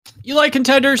You like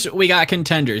contenders? We got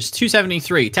contenders.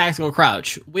 273, Tactical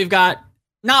Crouch. We've got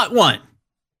not one,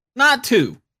 not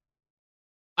two.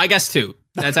 I guess two.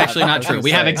 That's actually not true.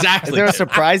 We have exactly. Is there a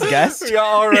surprise guest? We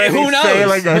are already Who knows?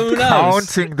 failing at Who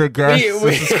knows? counting the guests.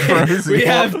 This is crazy. We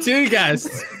have two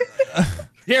guests.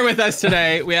 Here with us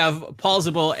today, we have Paul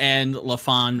Zabul and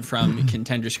Lafon from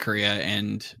Contenders Korea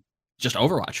and just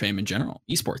Overwatch fame in general,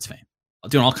 esports fame,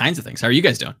 doing all kinds of things. How are you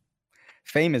guys doing?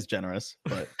 Fame is generous,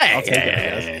 but I'll take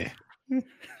it.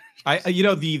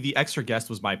 The extra guest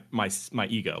was my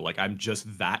ego. Like I'm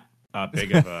just that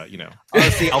big of a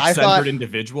Honestly, self-centered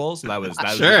individual. So that was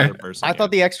Sure. the other person. I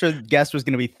thought the extra guest was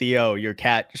going to be Theo, your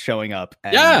cat, showing up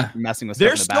and messing with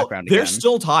stuff in the background. There's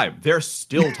still time. There's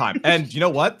still time. And you know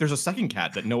what? There's a second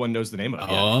cat that no one knows the name of.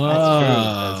 Oh,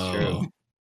 That's true.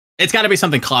 It's got to be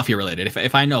something coffee related.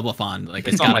 If I know Lafon, like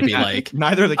it's got to be like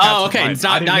neither of the cats. Oh, okay. Mine. It's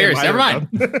not yours. Never mind.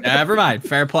 Never mind.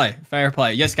 Fair play. Fair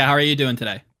play. Jessica, how are you doing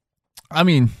today? I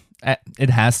mean, it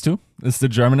has to. It's the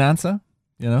German answer,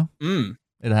 you know?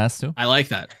 It has to. I like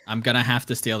that. I'm going to have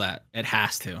to steal that. It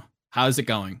has to. How's it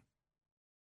going?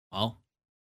 Well,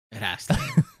 it has to.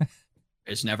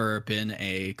 There's never been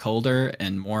a colder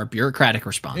and more bureaucratic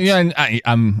response. Yeah, and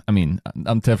I'm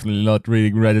definitely not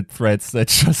reading Reddit threads that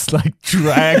just like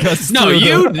drag us. No, through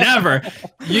you never.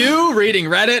 You reading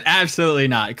Reddit? Absolutely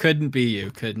not. Couldn't be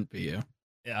you. Couldn't be you.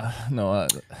 Yeah, no.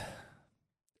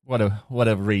 What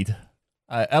a read.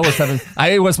 I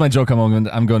was my Joker moment.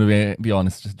 I'm going to be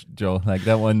honest, Joe. Like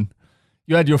that one,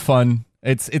 you had your fun.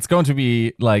 It's going to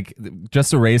be like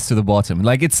just a race to the bottom.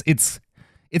 Like it's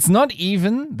not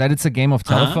even that it's a game of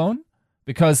telephone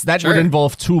because that would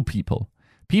involve two people.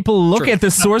 People look at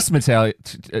the source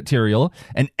material,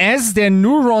 and as their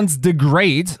neurons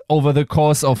degrade over the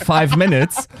course of 5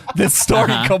 minutes, the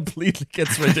story completely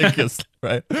gets ridiculous,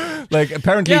 right? Like,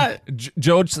 apparently,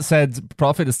 George said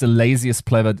Prophet is the laziest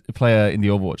player in the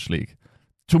Overwatch League.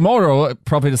 Tomorrow,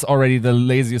 Prophet is already the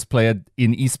laziest player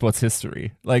in esports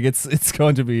history. Like, it's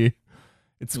going to be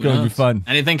fun.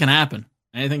 Anything can happen.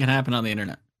 Anything can happen on the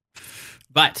internet.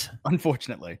 But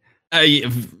unfortunately,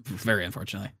 very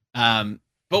unfortunately.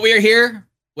 But we are here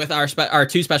with our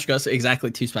two special guests,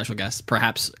 exactly two special guests,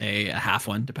 perhaps a half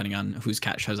one, depending on whose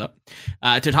cat shows up,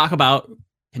 to talk about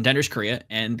Contenders Korea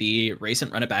and the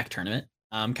recent Run It Back tournament.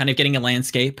 Kind of getting a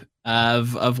landscape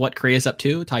of what Korea is up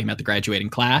to, talking about the graduating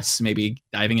class, maybe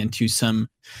diving into some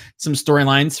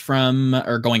storylines from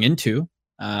or going into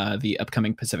the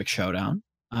upcoming Pacific Showdown.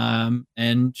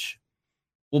 And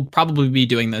we'll probably be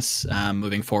doing this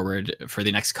moving forward for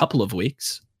the next couple of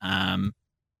weeks.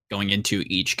 Going into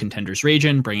each contender's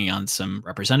region, bringing on some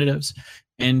representatives,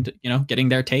 and getting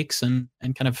their takes and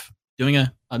kind of doing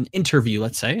an interview,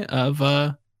 let's say, of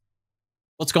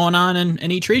what's going on in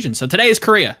each region. So today is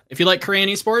Korea. If you like Korean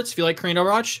esports, if you like Korean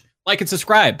Overwatch, like and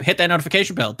subscribe, hit that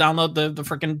notification bell, download the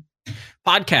freaking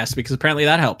podcast because apparently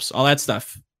that helps. All that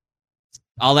stuff,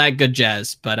 all that good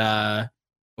jazz. But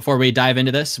before we dive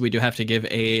into this, we do have to give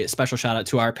a special shout out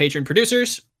to our Patreon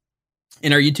producers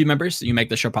and our YouTube members. You make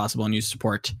the show possible and you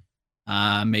support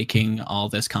making all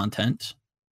this content.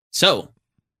 So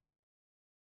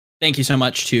thank you so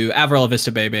much to Avril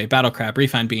Vista Bebe, Battlecrab,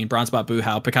 Refine Bean, Bronzebot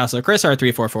Boohow, Picasso, Chris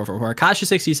R34444,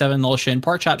 Kasha67, Nolshin,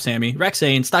 Porkchop Sammy,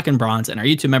 Rexane, Stuck in Bronze, and our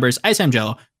YouTube members Ice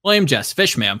Jello, William Jess,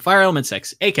 Fishman, Fire Element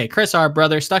 6, AK, Chris R,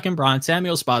 Brother, Stuck in Bronze,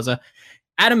 Samuel Spaza,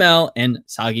 Adam L, and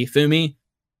Sagi Fumi.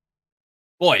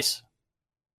 Boys,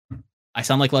 I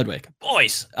sound like Ludwig.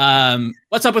 Boys,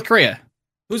 what's up with Korea?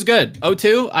 Who's good?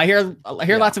 O2? I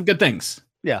hear lots of good things.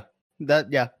 Yeah. There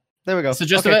we go. So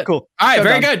just okay, cool. All right,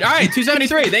 Showdown. very good. All right,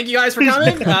 273. Thank you guys for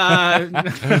coming.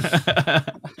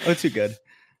 O2 good.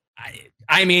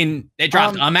 I mean, they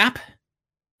dropped a map.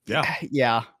 Yeah.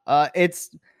 Yeah.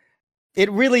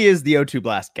 It really is the O2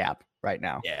 Blast gap right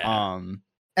now. Yeah.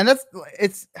 And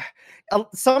it's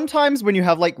sometimes when you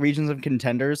have like regions of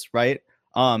contenders, right?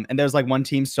 And there's like one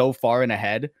team so far in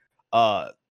ahead,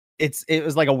 it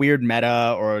was like a weird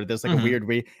meta or there's like a weird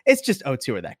it's just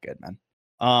O2 are that good, man.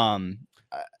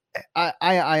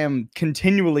 I am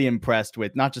continually impressed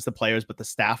with not just the players but the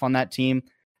staff on that team,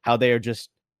 how they are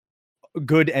just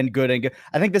good and good and good.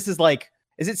 I think this is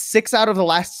is it 6 out of the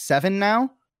last 7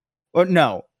 now? Or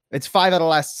no, it's 5 out of the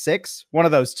last 6. One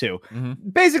of those two.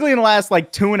 Basically in the last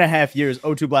 2.5 years,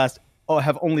 O2 Blast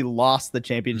have only lost the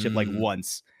championship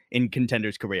once in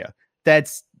Contenders Korea.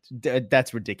 That's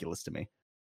ridiculous to me.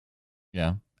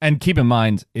 Yeah. And keep in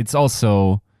mind, it's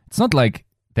not like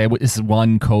there is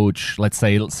one coach, let's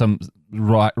say some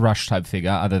Rush type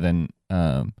figure other than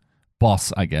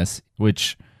Boss, I guess,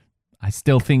 which I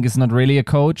still think is not really a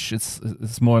coach.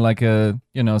 It's more like a,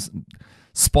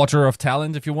 spotter of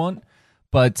talent if you want.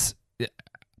 But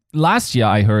last year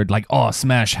I heard like, oh,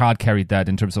 Smash hard carried that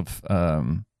in terms of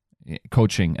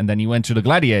coaching, and then he went to the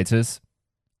Gladiators.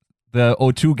 The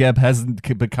O2 gap hasn't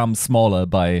become smaller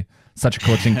by such a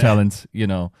coaching talent,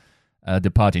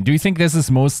 departing. Do you think this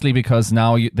is mostly because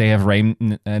now they have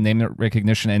name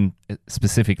recognition, and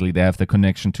specifically they have the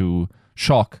connection to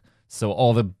Shock, so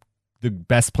all the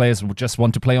best players would just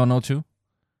want to play on O2?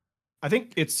 I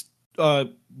think it's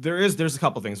there's a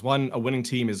couple things. One, a winning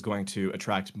team is going to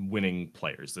attract winning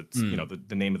players. That's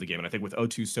the name of the game. And I think with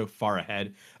O2 so far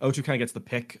ahead, O2 kind of gets the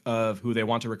pick of who they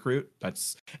want to recruit.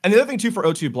 And the other thing too for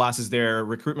O2 Blast is their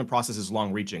recruitment process is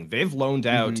long reaching. They've loaned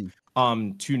out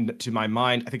to my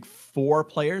mind, I think 4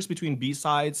 players between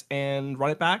B-sides and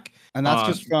Run It Back. And that's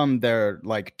just from their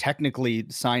technically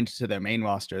signed to their main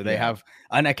roster. They have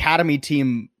an academy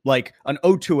team, like an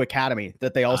O2 academy,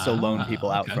 that they also loan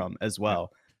people out from as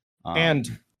well.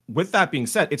 And with that being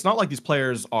said, it's not like these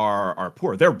players are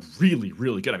poor. They're really,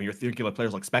 really good. I mean, you're thinking of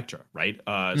players like Spectra, right?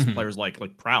 Some players like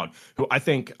Proud, who I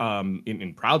think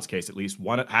in Proud's case, at least,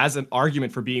 one has an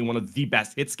argument for being one of the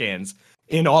best hit scans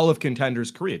in all of Contender's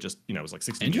career. Just, was like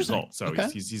 16 years old. So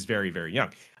he's very, very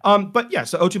young. But yeah,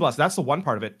 so O2 Blast, that's the one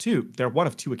part of it too. They're one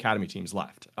of 2 academy teams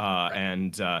left.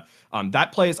 And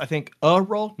that plays, I think, a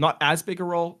role, not as big a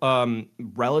role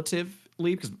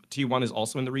relatively, because T1 is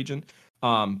also in the region.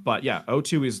 But yeah,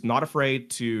 O2 is not afraid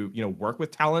to, work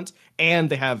with talent, and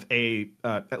they have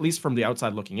at least from the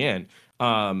outside looking in, we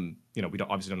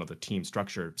obviously don't know the team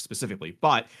structure specifically,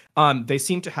 but they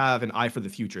seem to have an eye for the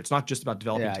future. It's not just about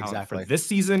developing talent for this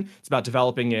season. It's about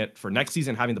developing it for next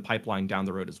season, having the pipeline down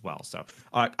the road as well. So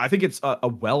I think it's a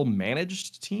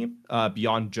well-managed team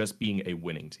beyond just being a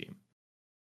winning team.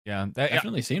 Yeah, that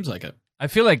definitely seems like it. I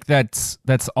feel like that's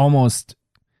almost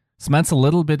Smells a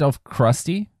little bit of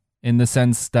Krusty, in the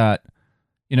sense that,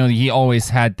 he always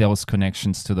had those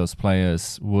connections to those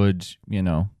players, would,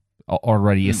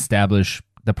 already establish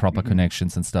the proper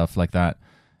connections and stuff like that.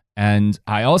 And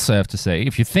I also have to say,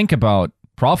 if you think about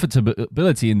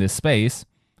profitability in this space,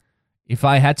 if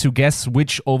I had to guess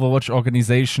which Overwatch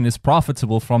organization is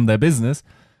profitable from their business,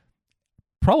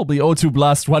 probably O2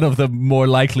 Blast, one of the more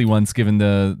likely ones, given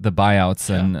the buyouts.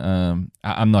 Yeah. And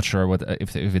I'm not sure what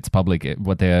if it's public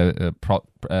what their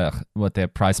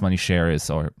prize money share is,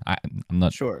 or I'm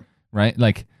not sure. Right,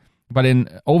 but in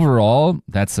overall,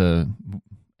 that's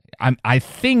I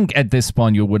think at this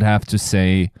point you would have to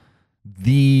say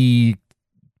the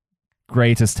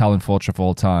greatest talent forge of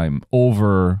all time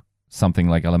over something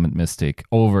like Element Mystic,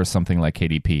 over something like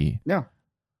KDP. Yeah.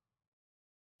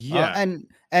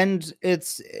 And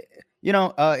it's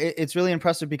it's really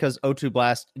impressive because O2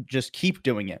 Blast just keep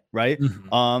doing it, right?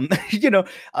 I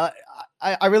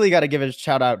really got to give a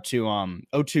shout out to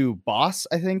O2 Boss,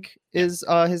 I think is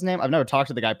his name. I've never talked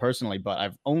to the guy personally, but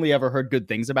I've only ever heard good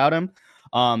things about him.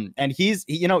 And he's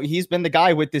been the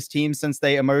guy with this team since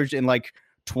they emerged in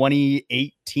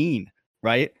 2018,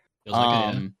 right?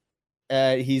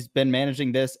 He's been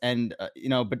managing this, and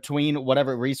between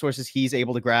whatever resources he's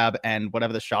able to grab and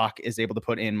whatever the Shock is able to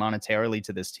put in monetarily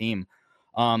to this team,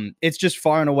 it's just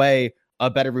far and away a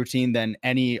better routine than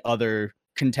any other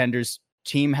Contenders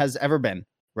team has ever been,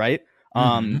 right?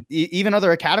 Even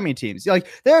other academy teams,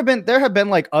 there have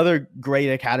been other great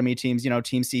academy teams.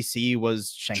 Team CC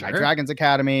was Shanghai Dragons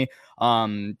Academy.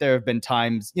 There have been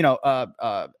times,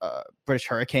 British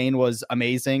Hurricane was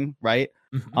amazing, right?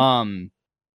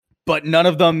 But none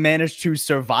of them managed to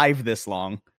survive this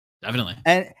long. Definitely.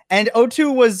 And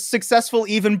O2 was successful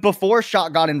even before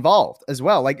Shock got involved as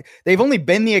well. They've only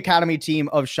been the academy team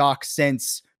of Shock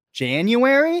since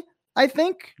January, I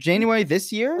think. January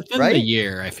this year, within the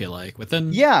year, I feel like. Within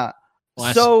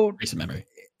recent memory.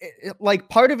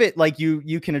 Part of it,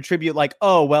 you can attribute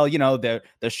the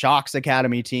Shock's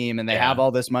academy team, and they have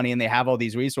all this money and they have all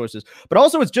these resources. But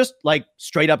also it's just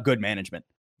straight up good management.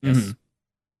 Yes.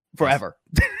 Forever.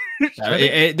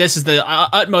 This is the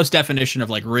utmost definition of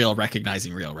real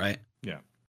recognizing real, right? Yeah.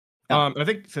 And I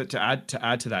think to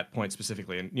add to that point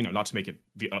specifically, and not to make it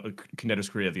the Contenders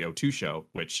Korea the O2 show,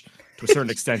 which to a certain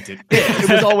extent it is. It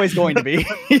was always going to be.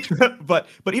 but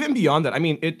even beyond that, I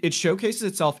mean, it showcases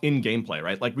itself in gameplay,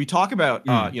 right? We talk about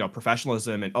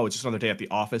professionalism and it's just another day at the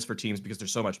office for teams because they're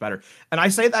so much better. And I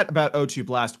say that about O2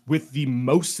 Blast with the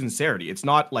most sincerity. It's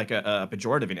not like a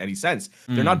pejorative in any sense.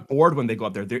 They're not bored when they go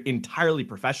up there. They're entirely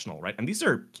professional, right? And these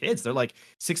are kids. They're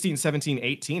 16, 17,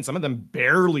 18. Some of them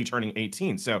barely turning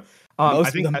 18. So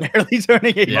most of them barely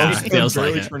turning 18. Yeah, it feels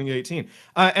barely turning 18.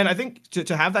 And I think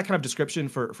to have that kind of description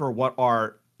for what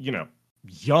are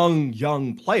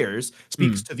young players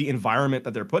speaks to the environment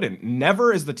that they're put in.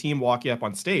 Never is the team walking up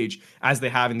on stage as they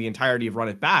have in the entirety of Run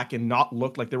It Back and not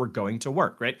look like they were going to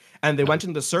work, right? And they went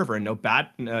into the server, and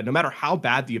no matter how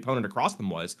bad the opponent across them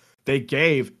was, they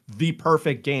gave the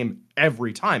perfect game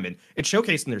every time, and it's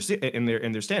showcased in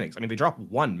their standings. I mean, they dropped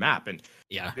one map, and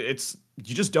it's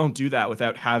you just don't do that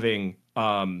without having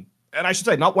and I should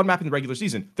say not one map in the regular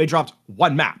season. They dropped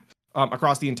one map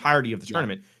across the entirety of the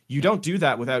tournament. You don't do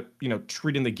that without,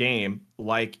 treating the game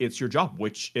like it's your job,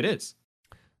 which it is.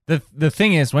 The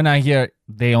thing is, when I hear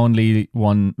they only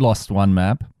lost one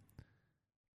map,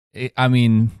 I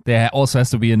mean, there also has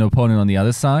to be an opponent on the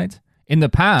other side. In the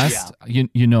past,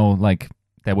 like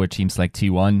there were teams like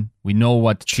T1. We know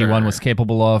what T1 was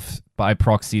capable of by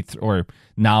proxy, or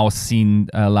now seen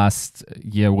last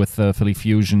year with Philly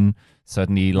Fusion.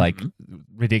 Certainly, like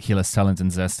ridiculous talent in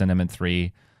Zest and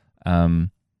MN3.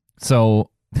 So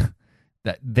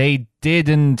that they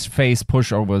didn't face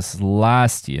pushovers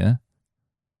last year.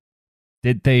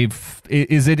 Did they?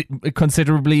 Is it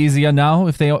considerably easier now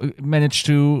if they manage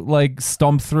to like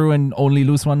stomp through and only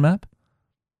lose one map?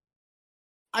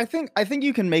 I think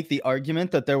you can make the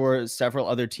argument that there were several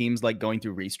other teams like going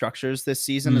through restructures this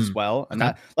season as well, and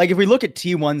that, like, if we look at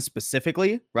T1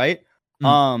 specifically, right?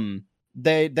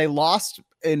 They lost,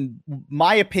 in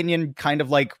my opinion, kind of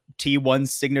like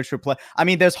T1's signature play. I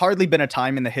mean, there's hardly been a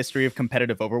time in the history of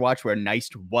competitive Overwatch where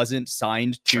Neist wasn't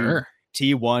signed to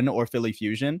T1 or Philly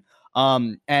Fusion.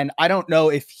 And I don't know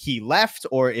if he left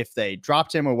or if they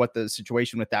dropped him or what the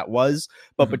situation with that was,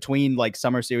 but between like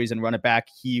Summer Series and Run It Back,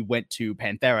 he went to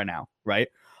Panthera now, right?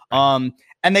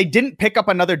 And they didn't pick up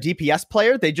another DPS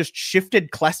player. They just shifted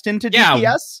Cleston to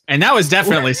DPS. And that was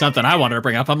definitely something I wanted to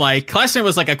bring up. I'm like, Cleston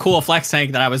was like a cool flex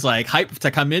tank that I was like hyped to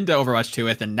come into Overwatch 2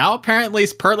 with. And now apparently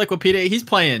per Liquipedia, he's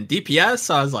playing DPS.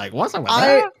 So I was like, what's up with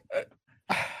that?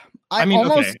 I mean,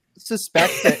 almost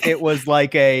suspect that it was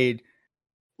like a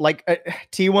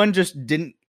T1 just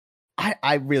didn't.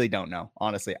 I really don't know,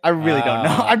 honestly. I really don't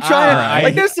know. I'm trying to,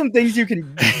 like, there's some things you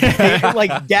can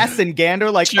like guess and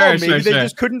gander, like, maybe they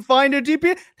just couldn't find a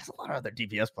DPS. There's a lot of other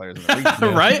DPS players in the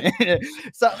region, right?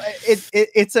 So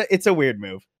it's a weird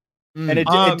move, and it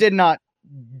did not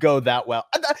go that well.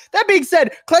 That being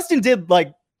said, Cleston did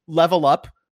like level up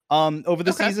over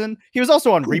the season. He was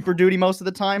also on Reaper duty most of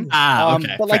the time.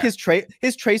 But like his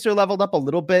tracer leveled up a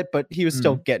little bit, but he was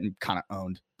still getting kind of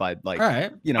owned by like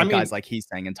guys like He's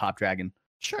Saying and Top Dragon.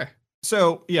 Sure.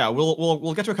 So yeah,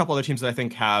 we'll get to a couple other teams that I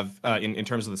think have in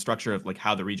terms of the structure of like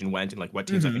how the region went and like what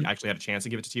teams I think actually had a chance to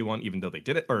give it to T1 even though they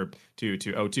did it, or to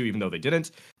O2 even though they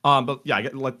didn't. But yeah, I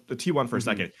get like the T1 for a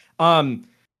second.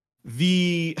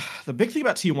 The big thing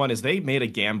about T1 is they made a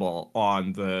gamble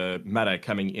on the meta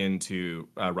coming into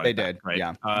Run It Back, right?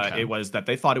 Yeah. It was that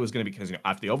they thought it was going to be, because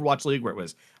after the Overwatch League, where it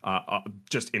was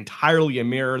just entirely a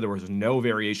mirror, there was no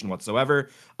variation whatsoever.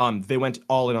 They went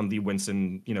all in on the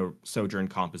Winston, Sojourn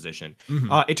composition.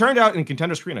 It turned out in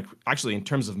Contenders Arena, actually, in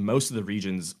terms of most of the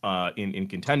regions in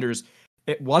Contenders,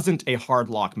 it wasn't a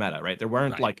hard lock meta, right? There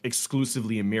weren't like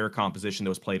exclusively a mirror composition that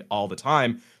was played all the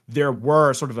time. There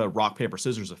were sort of a rock, paper,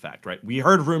 scissors effect, right? We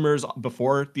heard rumors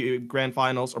before the grand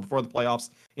finals or before the playoffs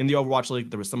in the Overwatch League.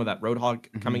 There was some of that Roadhog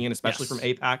coming in, especially from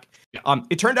APAC. Yeah.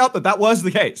 It turned out that was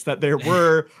the case, that there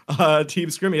were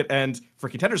teams scrimming it. And for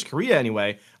Contenders Korea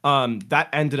anyway, that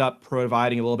ended up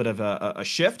providing a little bit of a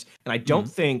shift. And I don't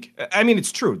think, I mean,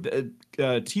 it's true.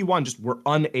 T1 just were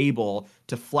unable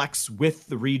to flex with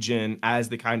the region as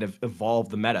they kind of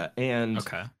evolved the meta. And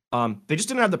they just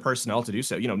didn't have the personnel to do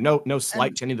so. No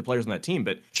slight to any of the players on that team,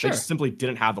 but they just simply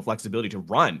didn't have the flexibility to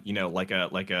run, like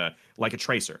a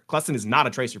Tracer. Cleston is not a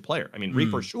Tracer player. I mean,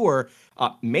 Reaper, sure,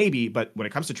 maybe, but when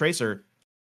it comes to Tracer,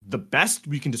 the best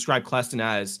we can describe Cleston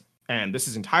as, and this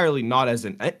is entirely not as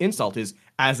an insult, is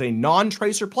as a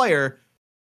non-Tracer player,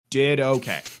 did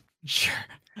okay. Sure.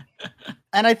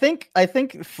 And I think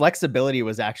flexibility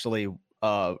was actually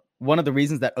one of the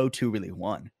reasons that O2 really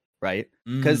won. Right?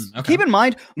 Because keep in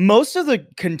mind, most of the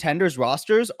Contenders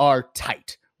rosters are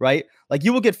tight, right? Like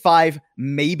you will get 5,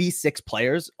 maybe 6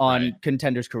 players on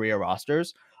Contenders Korea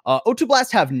rosters. O2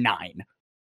 Blast have 9.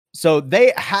 So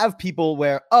they have people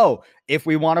where, if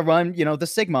we want to run, the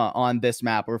Sigma on this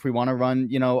map, or if we want to run,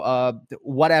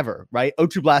 whatever, right?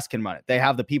 O2 Blast can run it. They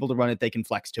have the people to run it. They can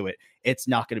flex to it. It's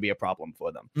not going to be a problem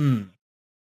for them.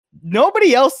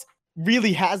 Nobody else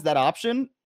really has that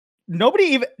option.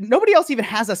 Nobody else even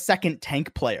has a second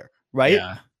tank player, right?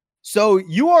 Yeah. So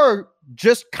you are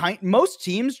just most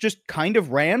teams just kind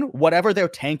of ran whatever their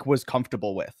tank was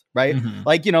comfortable with, right?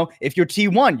 Like, if you're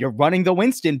T1, you're running the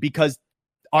Winston because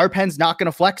Arpen's not going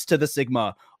to flex to the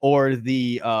Sigma or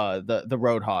the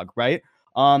Roadhog, right?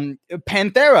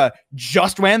 Panthera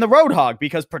just ran the Roadhog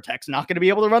because Protect's not going to be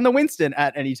able to run the Winston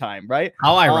at any time, right?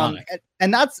 How ironic.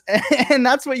 And that's and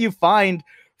that's what you find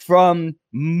from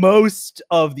most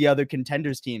of the other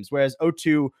contenders teams. Whereas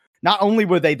O2, not only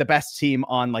were they the best team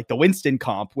on like the Winston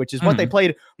comp, which is what they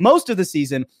played most of the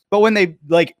season, but when they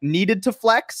like needed to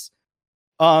flex,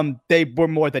 they were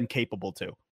more than capable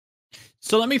to.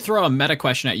 So let me throw a meta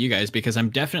question at you guys, because I'm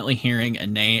definitely hearing a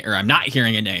name, or I'm not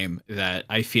hearing a name that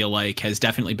I feel like has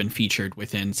definitely been featured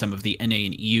within some of the NA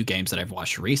and EU games that I've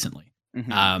watched recently.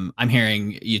 I'm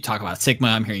hearing you talk about Sigma.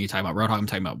 I'm hearing you talk about Roadhog. I'm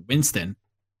talking about Winston.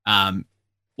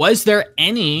 Was there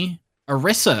any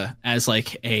Orisa as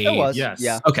like a? There was. Yes.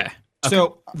 Yeah. Okay.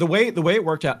 So the way it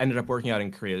worked out, ended up working out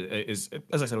in Korea is,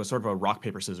 as I said, it was sort of a rock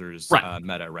paper scissors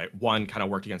meta, right? One kind of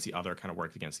worked against the other, kind of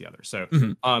worked against the other. So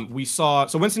we saw,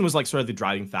 so Winston was like sort of the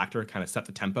driving factor, kind of set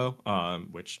the tempo,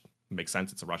 which makes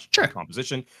sense. It's a rush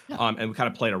composition, and we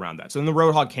kind of played around that. So then the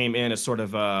Roadhog came in as sort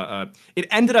of it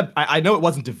ended up. I know it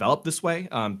wasn't developed this way,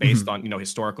 based on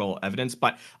historical evidence,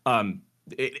 but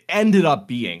it ended up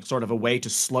being sort of a way to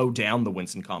slow down the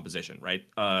Winston composition, right?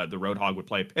 The Roadhog would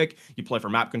play a pick, you play for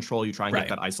map control, you try and get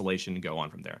that isolation and go on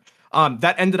from there.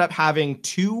 That ended up having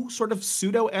two sort of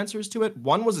pseudo answers to it.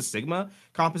 One was a Sigma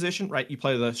composition, right? You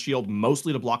play the shield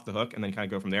mostly to block the hook and then kind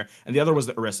of go from there. And the other was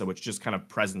the Orisa, which just kind of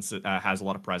has a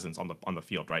lot of presence on the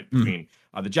field, right? Between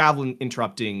the Javelin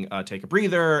interrupting take a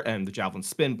breather, and the Javelin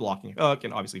spin blocking a hook,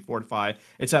 and obviously fortify,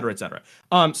 et cetera, et cetera.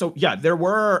 So yeah, there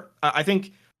were, I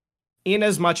think, in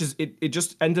as much as it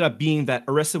just ended up being that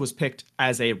Orisa was picked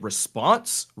as a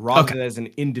response rather than as an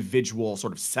individual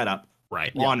sort of setup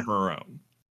on her own.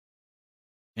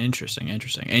 Interesting.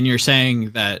 And you're saying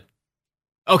that,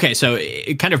 okay, so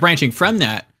kind of branching from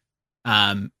that,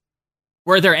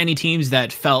 were there any teams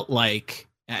that felt like,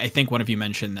 I think one of you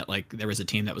mentioned that like there was a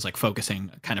team that was like focusing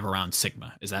kind of around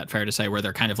Sigma. Is that fair to say? Were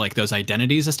there kind of like those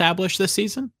identities established this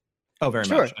season? Oh, very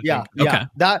much. Yeah. Okay.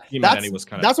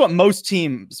 That's what most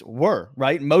teams were,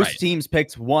 right? Most teams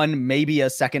picked one, maybe a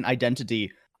second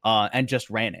identity, and just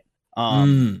ran it.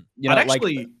 You know,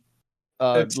 actually,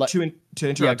 to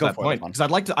interrupt that point, because I'd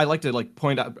like to like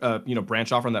point out,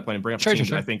 branch off from that point and bring up a team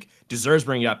that I think deserves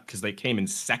bringing up because they came in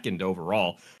second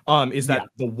overall. Is that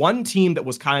the one team that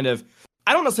was kind of,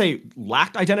 I don't want to say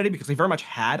lacked identity, because they very much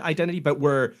had identity, but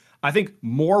were, I think,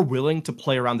 more willing to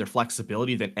play around their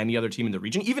flexibility than any other team in the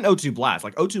region. Even O2 Blast,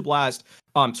 like O2 Blast,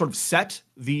 sort of set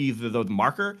the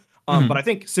marker. But I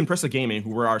think Simprissa Gaming,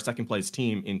 who were our second place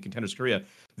team in Contenders Korea,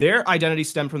 their identity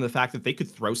stemmed from the fact that they could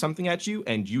throw something at you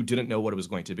and you didn't know what it was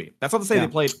going to be. That's not to say they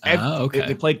played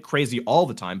they played crazy all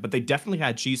the time, but they definitely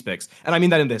had cheese picks. And I mean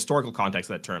that in the historical context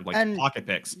of that term, like pocket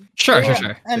picks. Sure.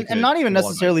 And not even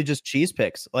necessarily just cheese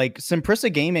picks. Like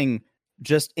Simprissa Gaming,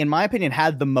 just in my opinion,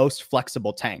 had the most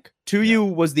flexible tank.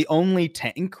 2U was the only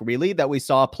tank really that we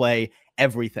saw play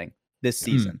everything this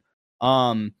season.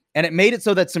 And it made it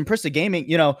so that Simprissa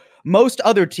Gaming, most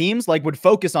other teams like would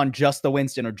focus on just the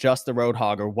Winston or just the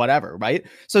Roadhog or whatever, right?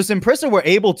 So Simprissa were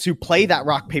able to play that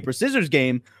rock, paper, scissors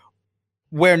game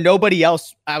where nobody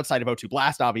else outside of O2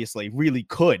 Blast obviously really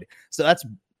could. So that's,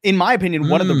 in my opinion,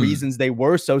 one of the reasons they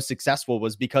were so successful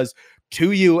was because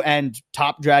 2U and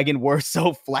Top Dragon were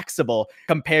so flexible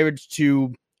compared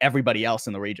to everybody else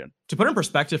in the region. To put in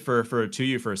perspective for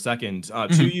 2U for a second,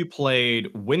 2U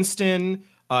played Winston,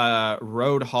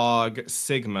 Roadhog,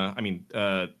 Sigma. I mean,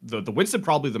 the Winston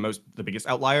probably the biggest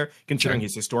outlier considering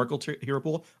his historical hero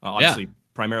pool. Obviously,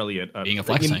 primarily being a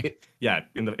flex tank.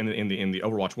 In the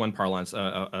Overwatch 1 parlance,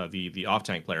 the off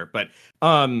tank player. But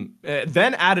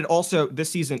then added also this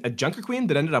season a Junker Queen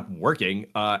that ended up working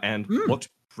and looked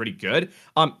pretty good.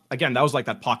 Again, that was like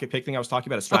that pocket pick thing I was talking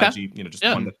about, a strategy, just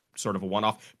one that sort of a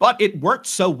one-off, but it worked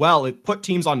so well, it put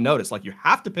teams on notice. Like, you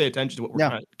have to pay attention to what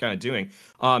we're kind of doing.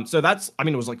 So that's, I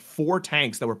mean, it was like 4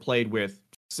 tanks that were played with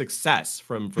success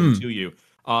from 2U,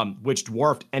 which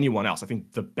dwarfed anyone else. I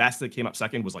think the best that came up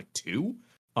second was like 2,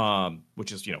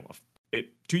 which is,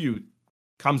 2U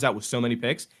comes out with so many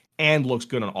picks and looks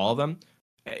good on all of them.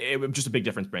 It was just a big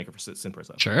difference maker for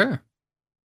Simprissa. Sure.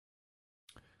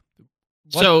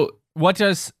 So what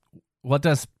does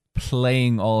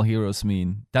playing all heroes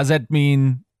mean? Does that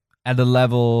mean at a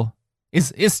level,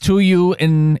 is 2U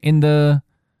in the,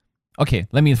 okay,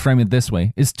 let me frame it this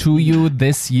way. Is 2U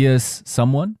this year's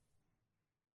someone?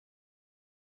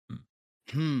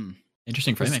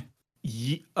 Interesting framing.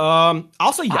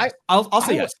 I'll say yes. I'll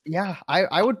say yes. Yeah,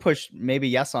 I would push maybe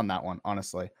yes on that one,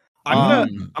 honestly.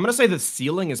 I'm gonna say the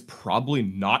ceiling is probably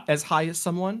not as high as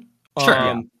someone.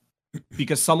 Sure.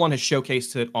 Because someone has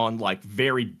showcased it on like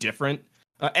very different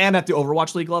and at the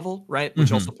Overwatch League level, right? Which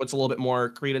Mhm. also puts a little bit more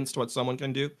credence to what someone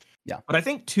can do. Yeah. But I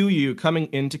think 2U coming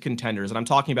into contenders, and I'm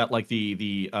talking about like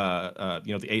the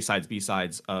A sides, B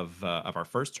sides of our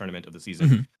first tournament of the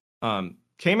season,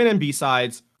 came in B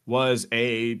sides, was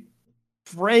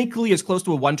frankly as close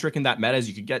to a one trick in that meta as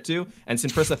you could get to, and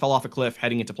Simprissa fell off a cliff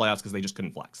heading into playoffs because they just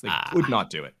couldn't flex. They could not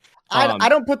do it. I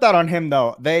don't put that on him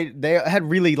though. They had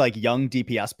really like young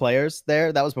DPS players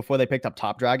there. That was before they picked up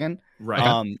Top Dragon.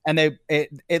 Right. And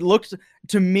it looked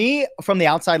to me from the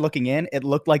outside looking in, it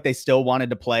looked like they still wanted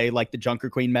to play like the Junker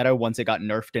Queen meta once it got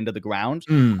nerfed into the ground.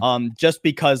 Just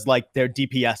because like their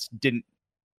DPS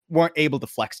weren't able to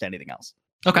flex to anything else.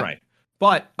 Okay. Right.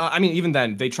 But I mean, even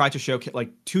then, they tried to showcase like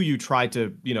 2U tried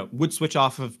to, would switch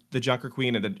off of the Junker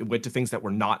Queen and then went to things that were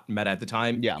not meta at the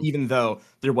time. Yeah. Even though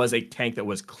there was a tank that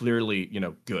was clearly,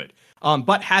 good.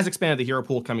 But has expanded the hero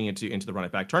pool coming into the Run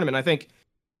It Back tournament. I think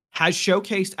has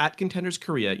showcased at Contenders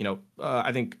Korea,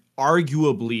 I think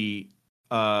arguably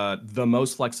the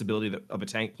most flexibility of a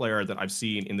tank player that I've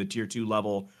seen in the tier 2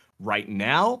 level right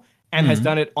now, and has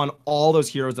done it on all those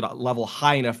heroes at a level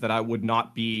high enough that I would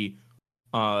not be.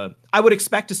 I would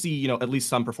expect to see, at least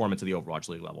some performance at the Overwatch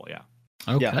League level. Yeah.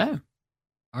 Okay. Yeah.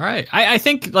 All right. I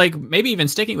think like maybe even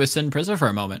sticking with Simprissa for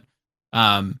a moment.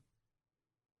 I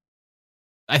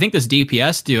think this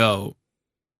DPS duo,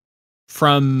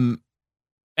 from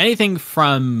anything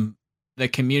from the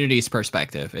community's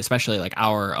perspective, especially like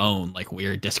our own like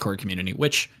weird Discord community,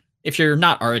 which if you're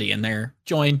not already in there,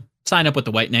 join, sign up with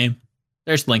the white name.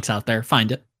 There's links out there.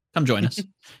 Find it. Come join us.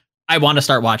 I want to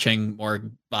start watching more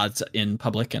VODs in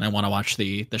public, and I want to watch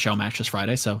the show match this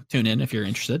Friday. So tune in if you're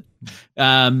interested.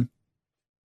 I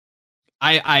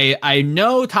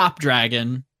know Top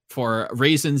Dragon for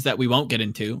reasons that we won't get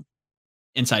into.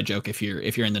 Inside joke if you're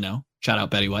in the know. Shout out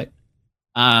Betty White.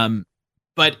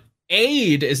 But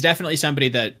Aid is definitely somebody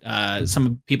that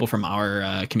some people from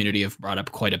our community have brought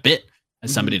up quite a bit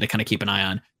as somebody to kind of keep an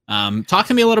eye on. Talk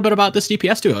to me a little bit about this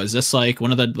DPS duo. Is this like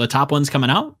one of the top ones coming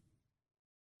out?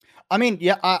 I mean,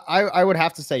 yeah, I would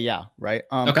have to say yeah, right?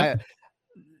 Okay.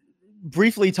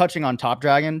 Briefly touching on Top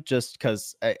Dragon, just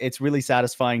because it's really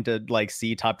satisfying to like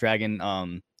see Top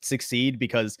Dragon succeed,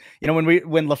 because when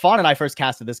LaFawn and I first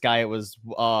casted this guy, it was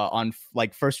on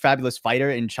like First Fabulous Fighter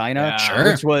in China,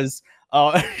 which was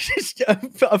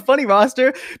a funny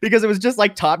roster because it was just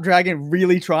like Top Dragon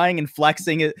really trying and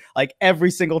flexing it like every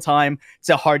single time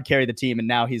to hard carry the team, and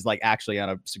now he's like actually on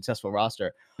a successful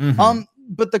roster.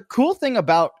 But the cool thing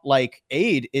about like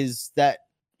Aid is that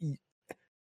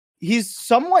he's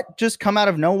somewhat just come out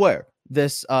of nowhere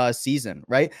this season,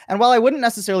 right? And while I wouldn't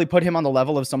necessarily put him on the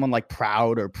level of someone like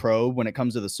Proud or Probe when it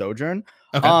comes to the Sojourn,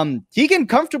 he can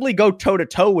comfortably go toe to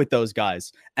toe with those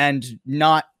guys and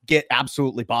not get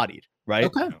absolutely bodied, right?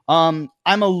 Okay. I'm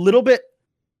a little bit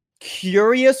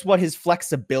curious what his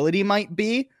flexibility might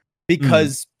be,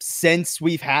 because since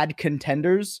we've had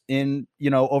contenders in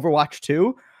Overwatch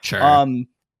 2,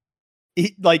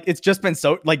 it's just been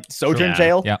Sojourn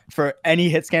jail for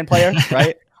any hitscan player,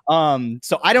 right?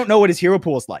 So I don't know what his hero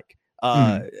pool is like.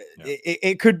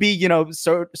 It could be,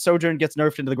 Sojourn gets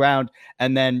nerfed into the ground,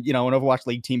 and then, an Overwatch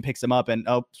League team picks him up, and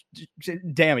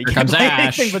damn, he can't play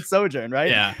anything but Sojourn, right?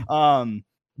 Yeah.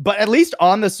 But at least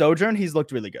on the Sojourn, he's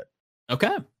looked really good.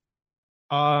 Okay.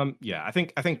 Yeah, I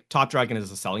think Top Dragon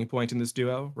is a selling point in this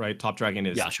duo, right? Top Dragon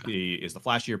is the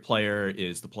flashier player,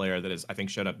 is the player that is, I think,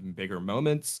 showed up in bigger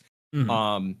moments.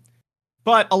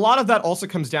 But a lot of that also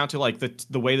comes down to like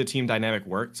the way the team dynamic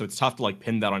worked. So it's tough to like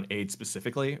pin that on Aid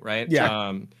specifically, right?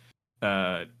 Yeah.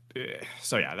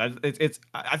 So yeah,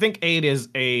 I think Aid is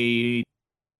a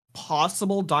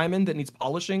possible diamond that needs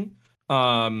polishing.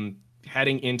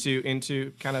 Heading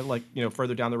into kind of like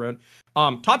further down the road.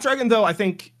 Top Dragon though, I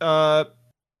think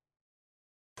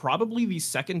probably the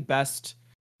second best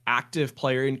active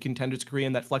player in Contenders Korea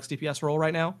in that flex DPS role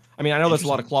right now. I mean, I know there's a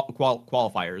lot of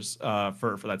qualifiers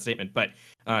for that statement, but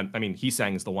I mean,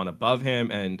 Heesang is the one above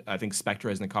him, and I think Spectre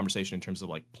is in the conversation in terms of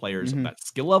like players of that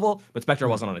skill level, but Spectre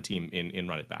wasn't on a team in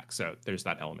Run It Back, so there's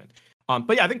that element.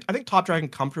 But yeah, I think Top Dragon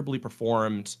comfortably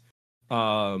performed,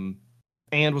 and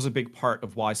was a big part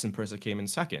of why Simprissa came in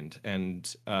second,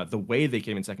 and the way they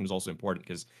came in second was also important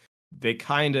because they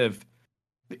kind of.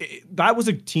 That was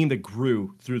a team that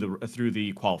grew through the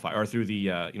qualifier or through the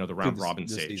the round robin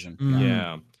stage.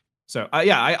 Yeah. So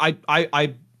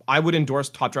I would endorse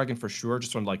Top Dragon for sure,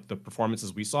 just on like the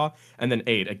performances we saw, and then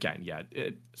Aid again. Yeah,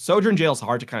 Sojourn jail is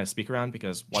hard to kind of speak around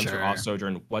because once you're off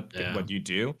Sojourn, what do you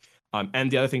do? And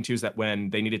the other thing too is that when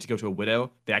they needed to go to a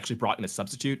Widow, they actually brought in a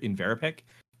substitute in Veripick.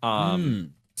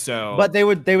 So, but they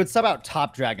would sub out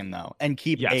Top Dragon though and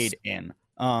keep Aid in.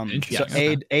 So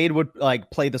Interesting. Aid would like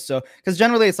play the because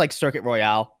generally it's like Circuit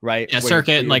Royale, right? Yeah, Where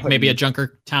circuit, you're like maybe a putting-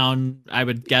 Junkertown, I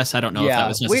would guess. I don't know if that Yeah,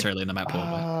 was necessarily in the map pool,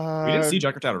 but We didn't see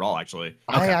Junkertown at all, actually.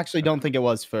 I Okay. actually don't think it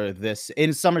was for this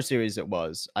in Summer Series. It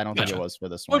was. I don't think Gotcha. it was for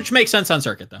this one. which makes sense on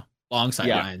circuit though. Alongside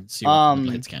Yeah. Ryan, see what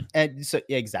the hits can. And so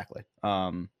yeah, exactly.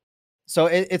 So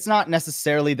it's not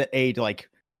necessarily that Aid like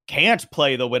can't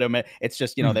play the Widowmaker. It's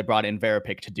just Hmm. they brought in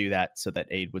Verapic to do that so that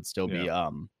Aid would still be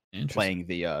Interesting. playing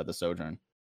the Sojourn.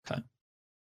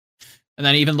 And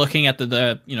then even looking at the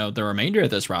the remainder of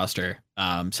this roster,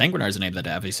 Sanguinar is a name that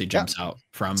obviously jumps out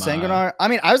from Sanguinar. I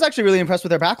mean, I was actually really impressed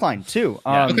with their backline too.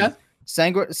 Okay.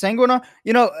 Sanguinar,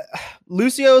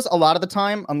 Lucio's a lot of the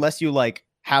time, unless you like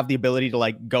have the ability to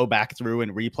like go back through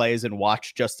and replays and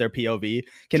watch just their POV,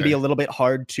 can be Sure. a little bit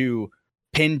hard to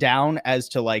pin down as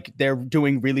to like they're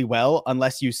doing really well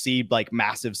unless you see like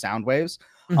massive sound waves.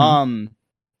 Mhm.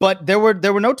 But there were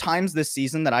no times this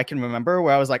season that I can remember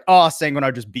where I was like, oh,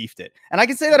 Sanguinar just beefed it. And I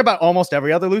can say that about almost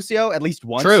every other Lucio at least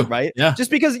once, True. right? Yeah. Just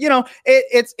because,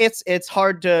 it's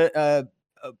hard to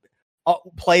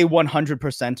play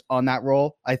 100% on that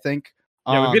role, I think.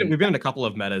 Yeah, we've been in a couple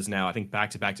of metas now. I think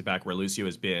back to back where Lucio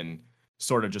has been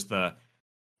sort of just the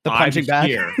punching bag.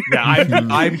 Here. Yeah,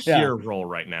 I'm Yeah. here role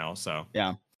right now. So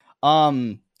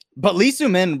But Lee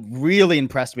Soo-min really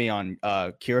impressed me on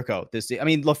Kiriko this year. I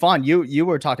mean, Lafon, you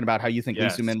were talking about how you think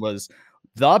Yes. Lee Soo-min was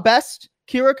the best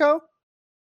Kiriko.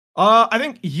 I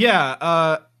think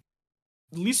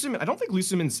Lee Soo-min, I don't think Lee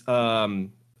Soo-min's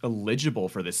eligible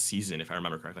for this season, if I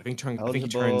remember correctly. I think he turns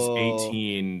Eligible.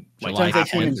 18 like July Turns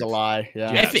 18 in 10th. July.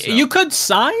 Yeah. Yeah. If so- you could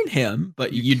sign him,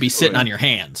 but you'd be sitting could. on your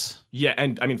hands. Yeah,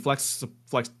 and I mean flex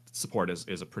support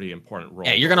is a pretty important role.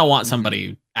 Yeah, you're gonna want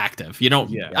somebody active. You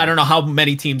don't. Yeah. I don't know how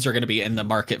many teams are gonna be in the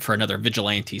market for another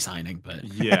vigilante signing, but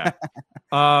Yeah.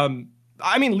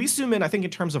 I mean, Lee Soo-min, I think in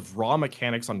terms of raw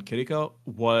mechanics on Kiriko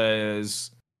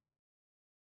was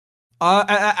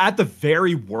at the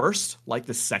very worst, like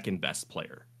the second best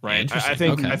player, right?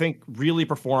 Interesting. I think really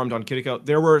performed on Kiriko.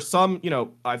 There were some,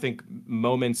 I think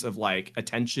moments of like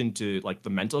attention to like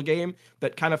the mental game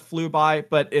that kind of flew by,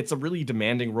 but it's a really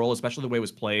demanding role, especially the way it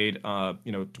was played,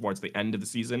 towards the end of the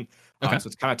season. Okay. So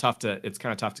it's kind of tough to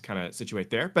kind of situate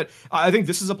there. But I think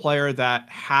this is a player that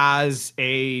has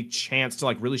a chance to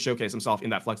like really showcase himself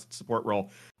in that flex support role.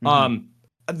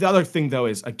 The other thing though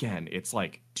is, again, it's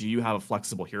like, do you have a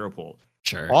flexible hero pool?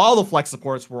 sure. All the flex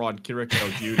supports were on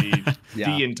Kiriko duty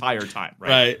Yeah. the entire time, right?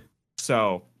 Right.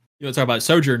 So You want to talk about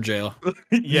Sojourn Jail?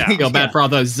 yeah, Feel bad Yeah. for all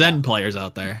those Zen players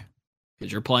out there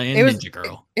because you're playing It was- Ninja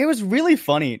Girl. It was really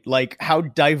funny, like how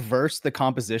diverse the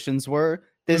compositions were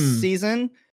this Hmm. season,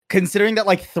 considering that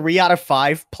like 3 out of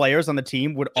 5 players on the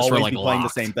team would Just were, always like, be playing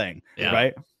locked. the same thing, Yeah.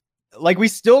 right? Like we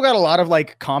still got a lot of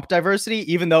like comp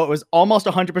diversity, even though it was almost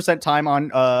 100% time on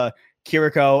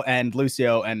Kiriko and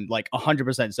Lucio and like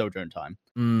 100% Sojourn time.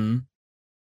 Mm.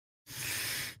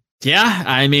 Yeah,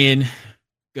 I mean,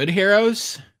 good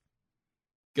heroes.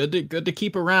 Good to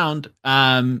keep around.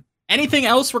 Anything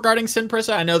else regarding Sin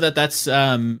Prissa? I know that's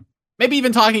maybe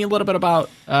even talking a little bit about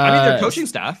I mean, their coaching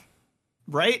staff,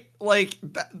 right? Like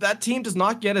that team does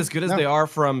not get as good as No. they are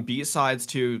from B-sides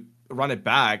to run it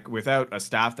back without a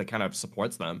staff that kind of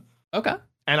supports them. Okay.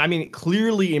 And I mean,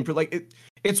 clearly improve. Like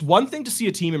it's one thing to see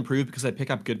a team improve because they pick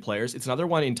up good players. It's another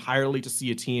one entirely to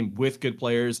see a team with good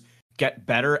players get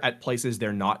better at places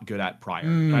they're not good at prior.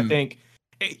 And I Mm. think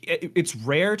it's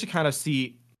rare to kind of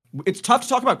see. It's tough to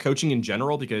talk about coaching in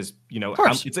general because Of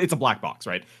course. it's a black box,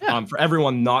 right? Yeah. For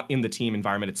everyone not in the team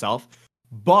environment itself.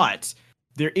 But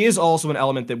there is also an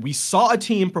element that we saw a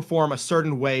team perform a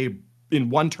certain way in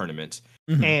one tournament,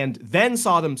 Mhm. and then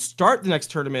saw them start the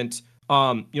next tournament.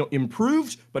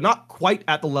 Improved, but not quite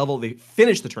at the level they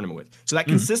finished the tournament with. So that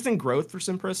Mhm. consistent growth for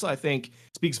Sin Prissa, I think,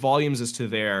 speaks volumes as to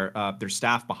their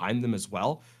staff behind them as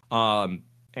well.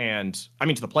 And I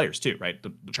mean to the players too, right?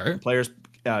 The Sure. players,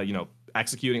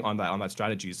 executing on that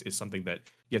strategy is something that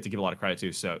you have to give a lot of credit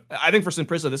to. So I think for Sin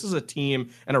Prissa, this is a team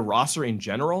and a roster in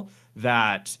general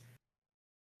that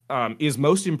is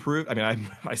most improved. I mean,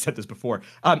 I said this before.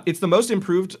 It's the most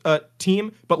improved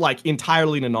team, but like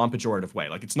entirely in a non-pejorative way.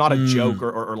 Like it's not a joke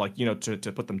or like,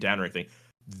 to put them down or anything.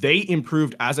 They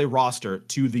improved as a roster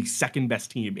to the second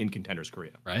best team in Contenders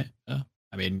Korea. Right. Yeah.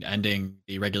 I mean, ending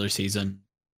the regular season,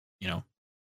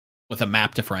 with a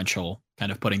map differential,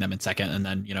 kind of putting them in second, and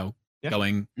then Yeah.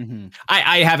 going. Mm-hmm.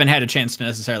 I haven't had a chance to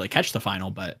necessarily catch the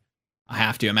final, but I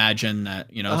have to imagine that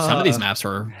some of these maps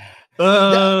were.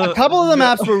 A couple of the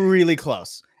maps were really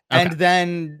close. Okay. And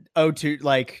then O2,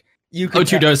 like you could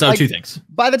O2 does like, O2 things.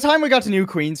 By the time we got to New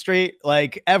Queen Street,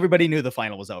 like everybody knew the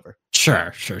final was over.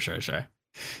 Sure.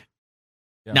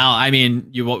 Yeah. Now, I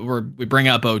mean, we bring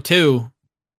up O2.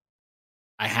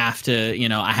 I have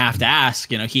to ask,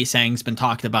 Heat Sang's been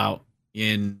talked about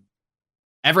in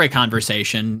every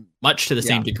conversation, much to the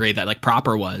same degree that like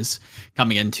Proper was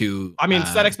coming into. I mean,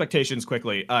 set expectations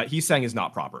quickly. He's saying is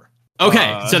not Proper.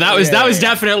 Okay, so that was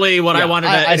definitely what I wanted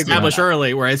to establish agree.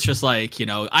 early, where it's just like,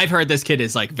 I've heard this kid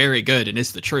is like very good and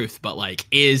is the truth, but like,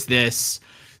 is this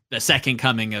the second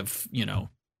coming of,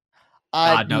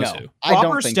 God knows who? I don't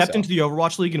Proper think stepped so. into the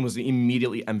Overwatch League and was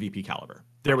immediately MVP caliber.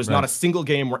 There was not a single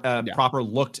game where Proper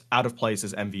looked out of place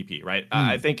as MVP, right?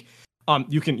 I think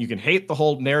you can hate the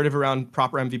whole narrative around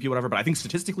Proper MVP, whatever, but I think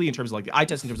statistically, in terms of like the eye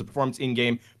test, in terms of performance in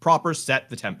game, Proper set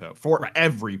the tempo for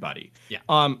everybody. Yeah.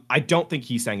 I don't think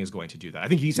Heesang is going to do that. I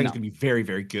think Heesang is going to be very,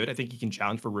 very good. I think he can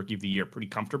challenge for Rookie of the Year pretty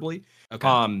comfortably.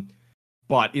 Okay.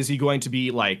 But is he going to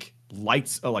be like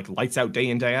lights out day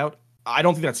in day out? I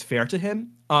don't think that's fair to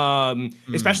him.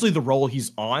 Especially the role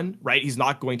he's on, right? He's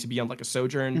not going to be on like a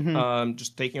Sojourn,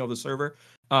 just taking over the server.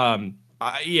 So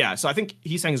I think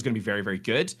Heesang is going to be very, very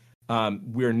good.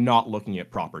 We're not looking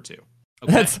at Proper 2.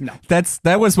 Okay.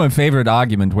 That was my favorite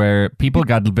argument, where people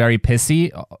got very pissy,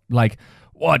 like,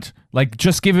 what? Like,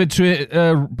 just give it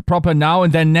to Proper now,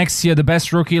 and then next year the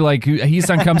best rookie, like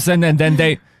Heesang comes in, and then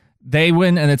they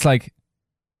win, and it's like,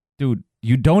 dude,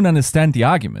 you don't understand the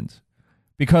argument.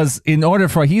 Because in order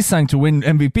for Heesang to win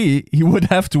MVP, he would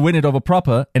have to win it over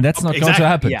Proper, and that's not going to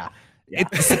happen. Yeah.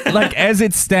 It's like, as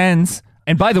it stands,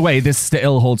 and by the way, this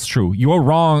still holds true. You're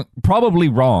wrong, probably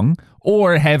wrong,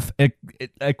 or have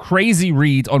a crazy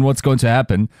read on what's going to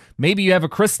happen. Maybe you have a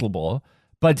crystal ball,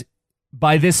 but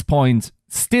by this point,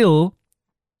 still,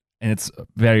 and it's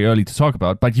very early to talk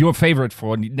about, but your favorite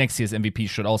for next year's MVP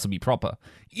should also be Proper,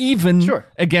 even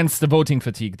against the voting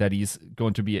fatigue that he's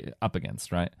going to be up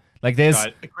against, right? Like, there's...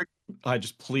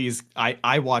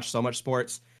 I watch so much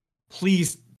sports.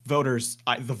 Please, voters,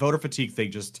 the voter fatigue thing,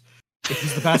 just... If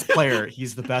he's the best player,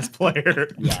 he's the best player.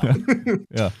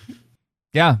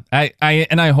 Yeah.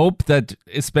 I hope that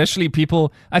especially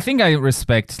people, I think I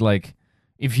respect, like,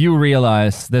 if you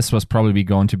realize this was probably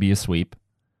going to be a sweep,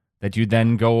 that you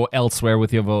then go elsewhere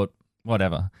with your vote,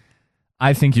 whatever.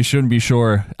 I think you shouldn't be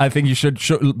sure. I think you should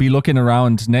be looking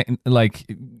around, like,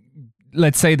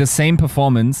 let's say the same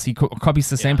performance, he copies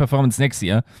the same performance next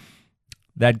year,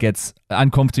 that gets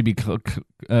uncomfortably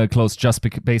close just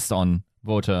based on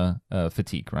voter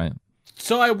fatigue, right?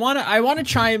 So I want to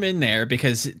chime in there,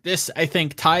 because this, I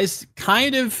think, ties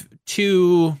kind of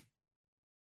to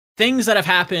things that have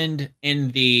happened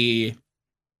in the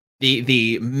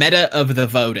meta of the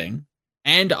voting,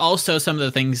 and also some of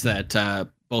the things that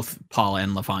both Paul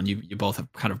and Lafon, you both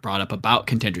have kind of brought up about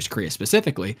Contenders Korea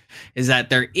specifically, is that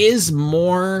there is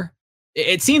more.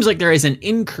 It seems like there is an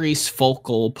increased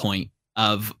focal point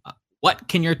of what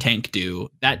can your tank do,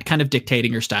 that kind of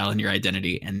dictating your style and your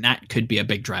identity, and that could be a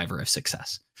big driver of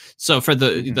success. So for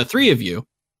the three of you,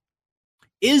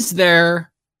 is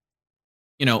there,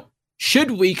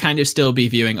 should we kind of still be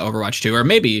viewing Overwatch 2, or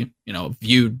maybe,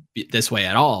 viewed this way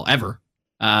at all, ever,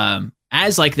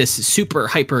 as like this super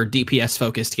hyper DPS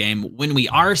focused game, when we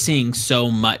are seeing so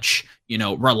much,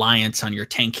 reliance on your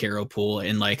tank hero pool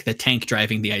and like the tank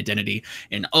driving the identity,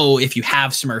 and if you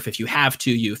have Smurf, if you have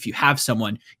Tuyu, if you have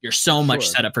someone, you're so much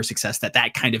set up for success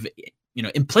that kind of,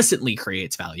 implicitly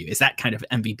creates value. Is that kind of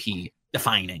MVP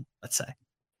defining, let's say?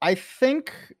 I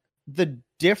think the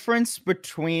difference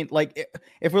between, like,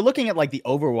 if we're looking at like the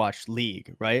Overwatch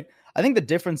League, right? I think the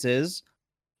difference is,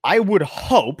 I would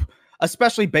hope,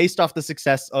 especially based off the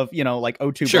success of, like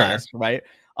O2 Blast, right?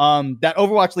 That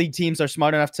Overwatch League teams are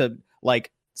smart enough to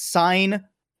like sign,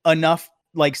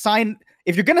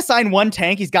 if you're going to sign one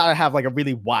tank, he's got to have like a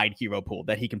really wide hero pool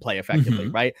that he can play effectively,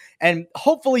 right? And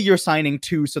hopefully you're signing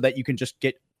two so that you can just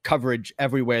get coverage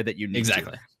everywhere that you need.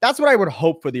 Exactly. That's what I would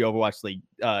hope for the Overwatch League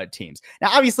teams. Now,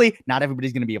 obviously, not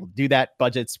everybody's going to be able to do that.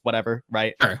 Budgets, whatever,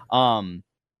 right? Sure.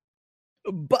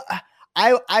 But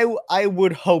I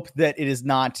would hope that it is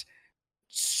not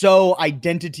so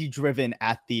identity driven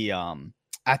at the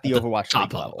Overwatch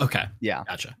top League level. Okay. Yeah.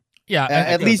 Gotcha. Yeah.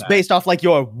 At least based off like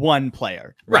your one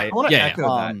player, right? I want to echo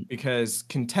that, because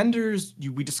Contenders,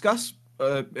 we discuss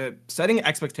setting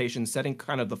expectations, setting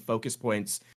kind of the focus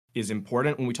points is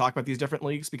important when we talk about these different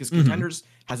leagues, because Contenders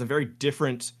has a very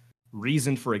different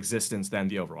reason for existence than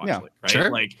the Overwatch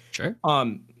League, right? Sure.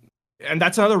 And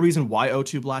that's another reason why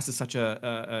O2 Blast is such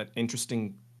a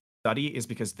interesting study, is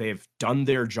because they've done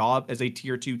their job as a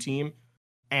tier 2 team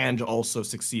and also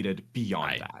succeeded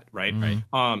beyond that, right?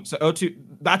 So O2,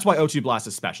 that's why O2 Blast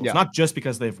is special. It's not just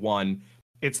because they've won,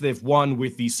 it's they've won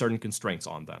with these certain constraints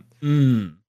on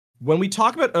them. when we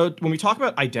talk about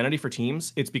identity for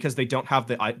teams, it's because they don't have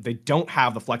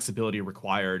the flexibility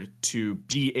required to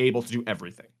be able to do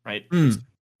everything, right?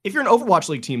 If you're an Overwatch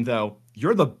League team, though,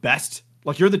 you're the best.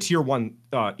 Like, you're the tier 1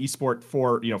 esport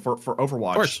for Overwatch.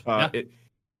 Of course,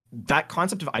 that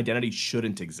concept of identity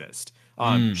shouldn't exist.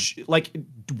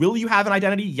 Will you have an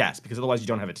identity? Yes, because otherwise you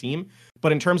don't have a team.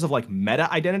 But in terms of like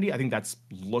meta identity, I think that's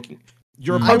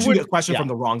you're approaching the question from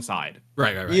the wrong side.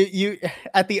 Right. You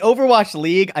at the Overwatch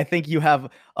League, I think you have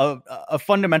a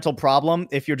fundamental problem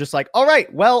if you're just like, all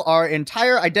right, well, our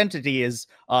entire identity is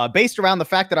based around the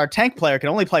fact that our tank player can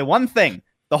only play one thing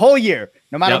the whole year,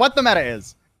 no matter what the meta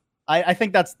is. I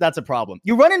think that's a problem.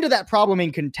 You run into that problem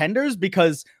in Contenders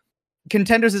because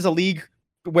Contenders is a league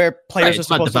where players are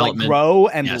supposed to like grow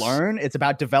and learn. It's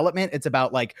about development. It's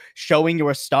about like showing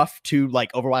your stuff to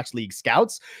like Overwatch League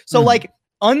scouts. So like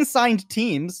unsigned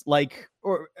teams,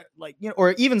 or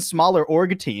even smaller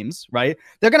org teams, right?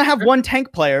 They're gonna have one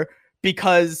tank player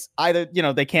because either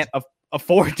they can't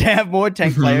afford to have more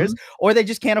tank players, or they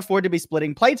just can't afford to be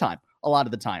splitting playtime a lot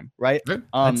of the time, right?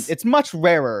 It's much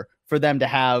rarer for them to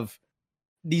have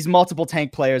these multiple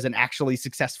tank players and actually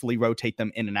successfully rotate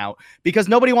them in and out, because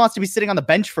nobody wants to be sitting on the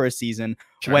bench for a season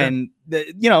when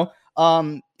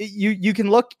you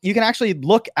can actually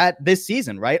look at this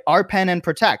season, right? Arpen and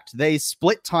Protect, they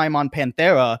split time on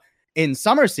Panthera in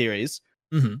Summer Series,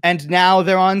 and now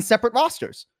they're on separate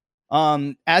rosters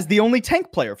as the only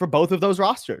tank player for both of those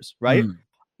rosters, right?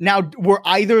 Now, were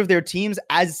either of their teams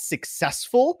as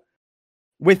successful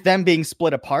with them being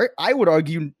split apart? I would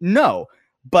argue no,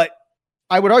 but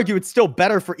I would argue it's still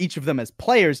better for each of them as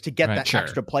players to get that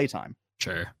extra playtime.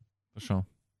 Sure. For sure.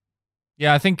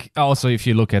 Yeah, I think also if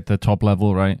you look at the top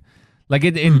level, right? Like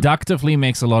it inductively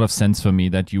makes a lot of sense for me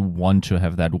that you want to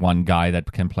have that one guy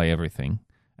that can play everything.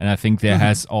 And I think there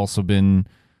has also been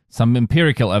some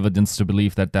empirical evidence to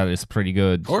believe that is pretty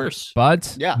good. Of course.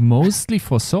 But mostly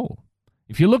for Seoul.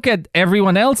 If you look at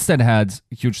everyone else that had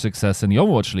huge success in the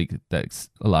Overwatch League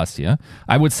last year,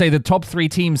 I would say the top 3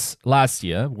 teams last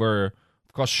year were,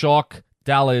 of course, Shock,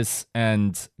 Dallas,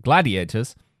 and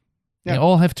Gladiators. They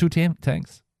all have 2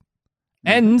 tanks.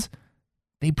 And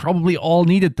they probably all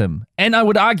needed them. And I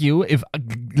would argue if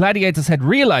Gladiators had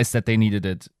realized that they needed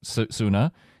it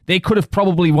sooner, they could have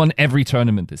probably won every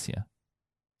tournament this year.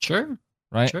 Sure.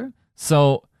 Right? Sure.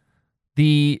 So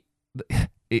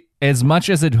as much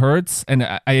as it hurts, and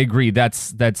I agree,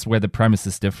 that's where the premise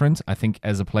is different. I think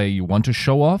as a player, you want to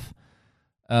show off.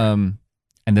 And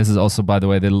this is also, by the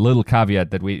way, the little caveat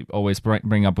that we always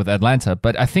bring up with Atlanta.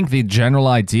 But I think the general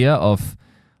idea of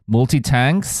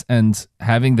multi-tanks and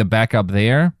having the backup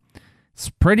there is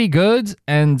pretty good.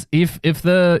 And if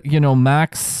the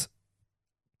max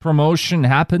promotion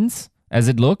happens as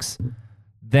it looks,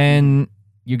 then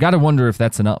you got to wonder if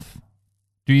that's enough.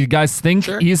 Do you guys think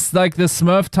he's like the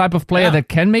Smurf type of player that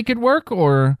can make it work,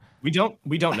 or we don't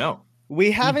know.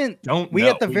 We haven't. We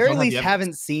at the very least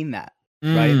haven't seen that,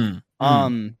 right?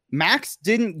 Max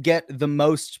didn't get the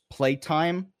most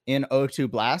playtime in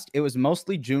O2 Blast. It was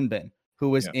mostly Junbin, who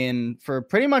was in for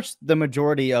pretty much the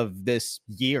majority of this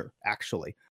year,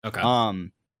 actually. Okay.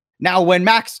 Now when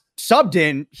Max subbed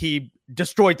in, he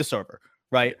destroyed the server,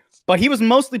 right? But he was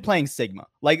mostly playing Sigma.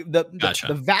 Like the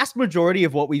vast majority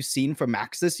of what we've seen from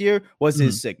Max this year was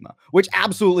his Sigma, which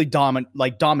absolutely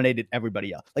dominated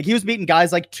everybody else. Like he was beating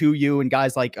guys like 2U and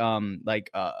guys like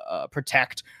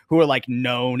Protect, who are like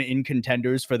known in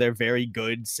Contenders for their very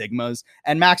good Sigmas,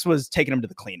 and Max was taking them to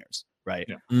the cleaners. Right.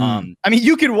 I mean,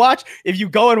 you can watch, if you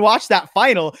go and watch that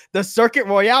final, the Circuit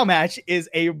Royale match is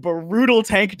a brutal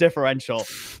tank differential,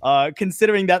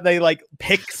 considering that they like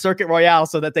pick Circuit Royale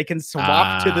so that they can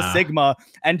swap to the Sigma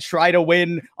and try to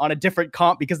win on a different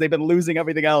comp because they've been losing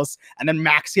everything else. And then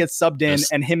Max gets subbed in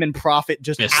and him and Prophet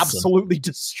just absolutely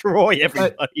destroy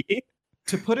everybody.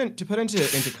 To put into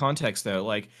context, though,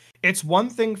 like it's one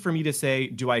thing for me to say,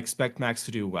 do I expect Max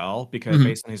to do well because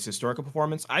based on his historical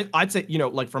performance? I'd say,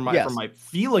 like from my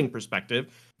feeling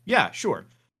perspective, yeah, sure.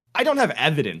 I don't have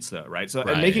evidence though, right? So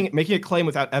and making a claim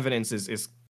without evidence is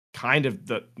kind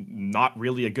of not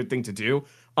really a good thing to do.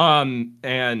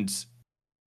 And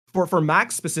for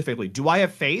Max specifically, do I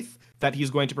have faith that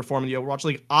he's going to perform in the Overwatch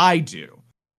League? I do.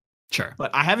 Sure.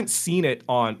 But I haven't seen it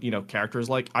on, characters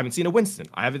like, I haven't seen a Winston.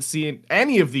 I haven't seen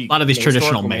any of the... A lot of these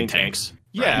traditional main tanks.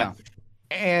 Yeah. Right.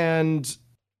 And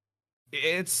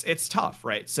it's tough,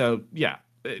 right? So, yeah.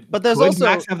 But there's also...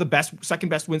 Max have the second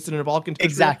best Winston in Evolve Contender?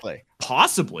 Exactly.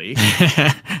 Possibly.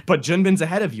 But Junbin's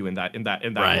ahead of you in that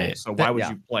role. So why would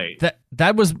you play?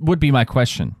 That would be my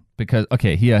question. Because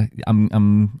here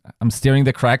I'm steering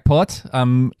the crackpot.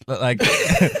 I'm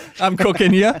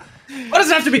cooking here. Why does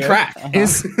it have to be crack?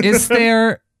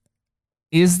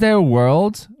 Is there a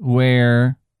world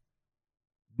where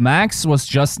Max was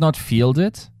just not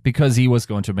fielded because he was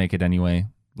going to make it anyway?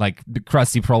 Like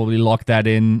Krusty probably locked that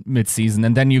in mid-season,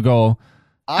 and then you go.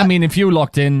 I mean, if you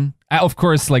locked in, of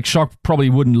course, like Shock probably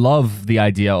wouldn't love the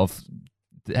idea of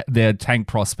their tank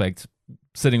prospect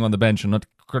sitting on the bench and not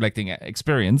collecting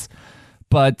experience.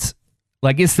 But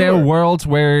like, is there a world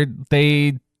where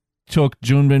they took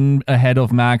Junbin ahead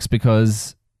of Max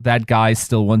because that guy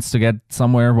still wants to get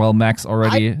somewhere while Max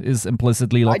already is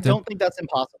implicitly locked in? I don't think that's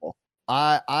impossible.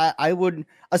 I would,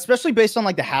 especially based on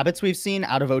like the habits we've seen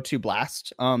out of O2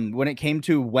 Blast, when it came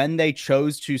to when they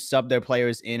chose to sub their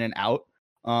players in and out,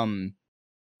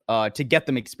 to get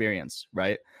them experience,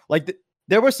 right? Like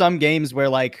there were some games where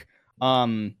like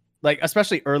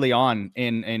especially early on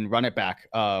in Run It Back,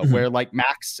 where like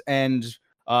Max and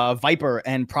Viper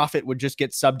and Prophet would just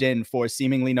get subbed in for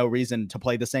seemingly no reason to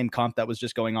play the same comp that was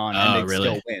just going on, and they'd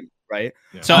still win, right?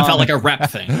 Yeah. So it felt like a rep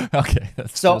thing. Okay.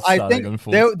 So I think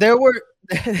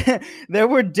there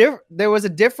was a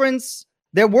difference.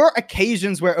 There were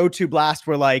occasions where O2 Blast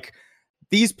were like,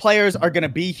 these players are going to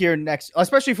be here next,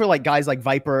 especially for like guys like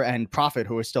Viper and Prophet,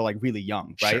 who are still like really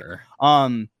young, right? Sure.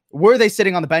 Were they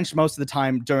sitting on the bench most of the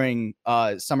time during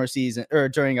summer season or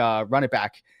during Run It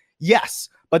Back? Yes,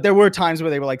 but there were times where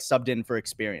they were like subbed in for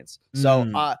experience.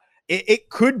 So it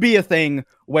could be a thing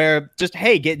where just,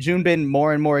 hey, get Junbin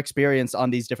more and more experience on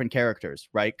these different characters,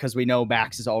 right? Because we know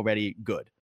Max is already good.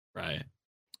 Right.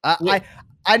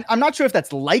 I'm not sure if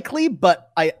that's likely,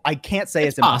 but I can't say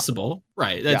it's possible.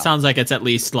 Right. That sounds like it's at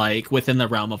least like within the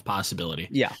realm of possibility.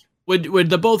 Yeah. Would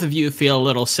the both of you feel a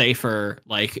little safer,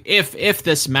 like if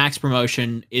this Max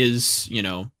promotion is,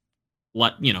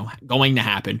 going to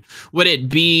happen, would it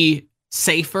be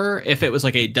safer if it was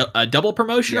like a double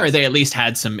promotion, or they at least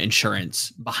had some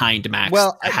insurance behind Max?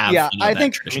 Well, I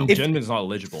think Junbin's not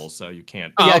eligible, so you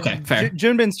can't. Oh, okay, fair.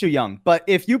 Junbin's too young, but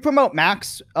if you promote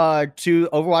Max to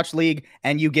Overwatch League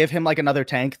and you give him like another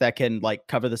tank that can like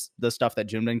cover the stuff that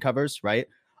Junbin covers, right?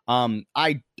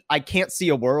 I can't see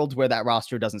a world where that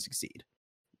roster doesn't succeed.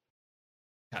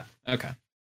 Yeah. Okay.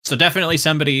 So definitely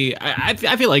somebody. I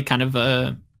feel like kind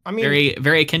of very,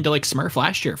 very akin to like Smurf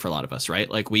last year for a lot of us, right?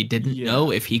 Like we didn't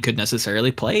know if he could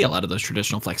necessarily play a lot of those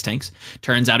traditional flex tanks.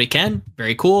 Turns out he can.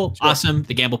 Very cool. Sure. Awesome.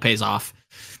 The gamble pays off.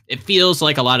 It feels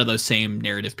like a lot of those same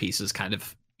narrative pieces kind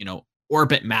of,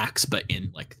 orbit Max, but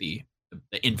in like the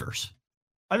inverse.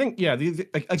 I think,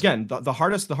 the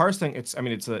hardest thing, it's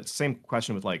the same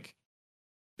question with like,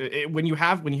 when you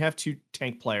have two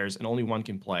tank players and only one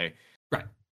can play. Right.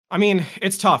 I mean,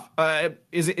 it's tough.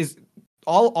 Is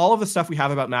all of the stuff we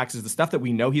have about Max is the stuff that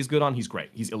we know he's good on. He's great.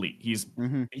 He's elite.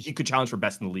 He could challenge for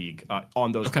best in the league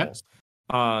on those roles.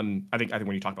 I think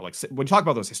when you talk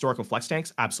about those historical flex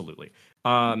tanks, absolutely.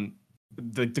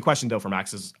 The question though for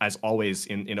Max is, as always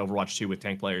in Overwatch 2 with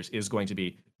tank players, is going to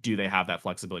be, do they have that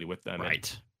flexibility with them?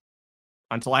 Right.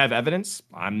 And until I have evidence,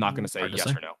 I'm not going to say yes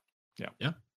or no.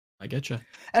 Yeah. I get you.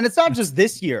 And it's not just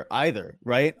this year either,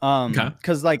 right?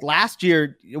 Because like last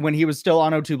year when he was still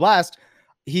on O2 Blast,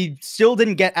 he still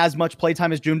didn't get as much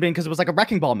playtime as Junbin because it was like a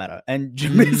wrecking ball meta, and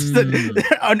Junbin's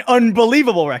an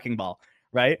unbelievable wrecking ball,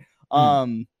 right?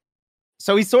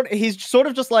 So he's sort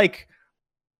of just like,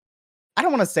 I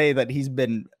don't want to say that he's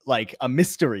been like a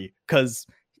mystery, because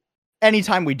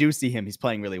anytime we do see him, he's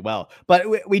playing really well.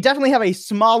 But we definitely have a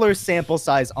smaller sample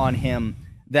size on him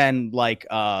than like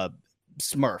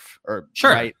Smurf or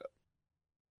sure. Right?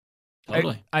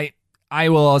 Totally. I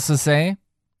will also say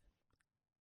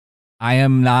I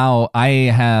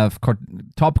have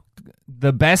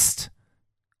the best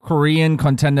Korean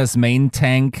contenders main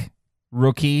tank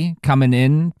rookie coming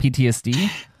in, PTSD.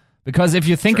 Because if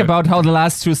you think about how the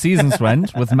last two seasons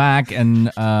went with Mac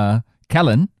and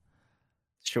Kellen,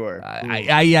 sure, right?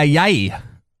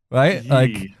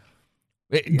 Like,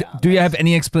 do you have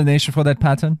any explanation for that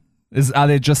pattern? Are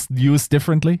they just used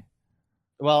differently?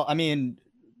 Well, I mean,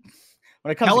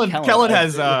 when it comes to Kellen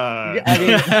has that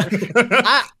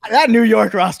New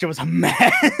York roster was a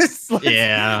mess.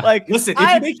 Like, listen,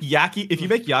 if you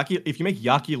make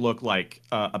Yaki look like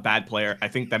a bad player, I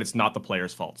think that it's not the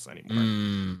player's faults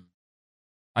anymore.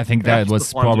 I think that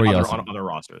was probably on other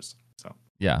rosters. So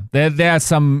yeah, there are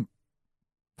some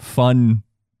fun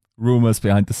rumors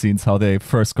behind the scenes how they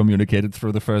first communicated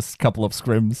through the first couple of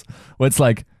scrims, where it's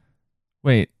like,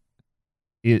 wait,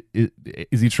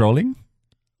 is he trolling?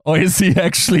 Or is he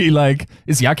actually like,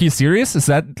 is Yaki serious? Is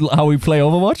that how we play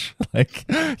Overwatch? Like,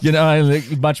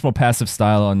 much more passive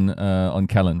style on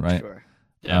Kellen, right? Sure.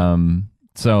 Yeah.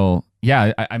 So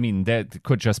yeah, I mean, that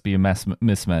could just be a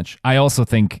mismatch. I also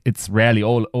think it's rarely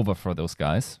all over for those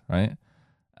guys, right?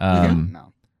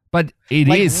 No. But it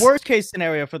Like, is worst case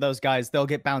scenario for those guys, they'll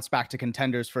get bounced back to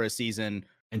contenders for a season,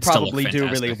 And still look probably do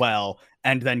really fantastic. well,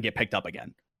 and then get picked up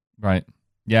again. right.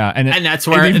 Yeah, and And that's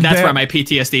even where there- my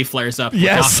PTSD flares up with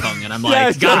Yes. Hong Kong, and I'm like,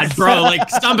 Yes, God, yes. bro, like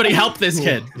somebody help this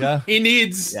kid. Yeah, He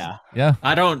needs. Yeah. yeah.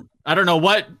 I don't know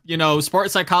what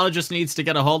sports psychologist needs to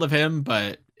get a hold of him,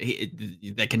 but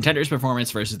the Contenders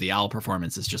performance versus the Owl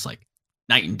performance is just like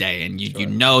night and day, and you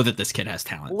know that this kid has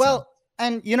talent. Well,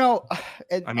 and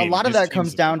I mean, a lot of his that comes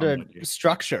teams down have to come with you.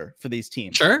 structure for these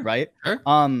teams. Sure, Right. sure.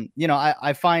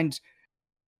 I find,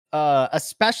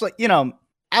 especially,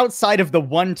 outside of the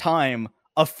one time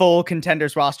a full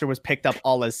Contenders roster was picked up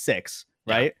all as 6,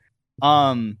 right?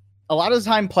 A lot of the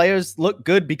time players look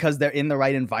good because they're in the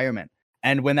right environment.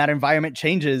 And when that environment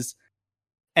changes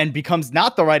and becomes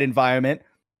not the right environment,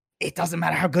 it doesn't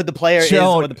matter how good the player is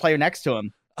Joe, or the player next to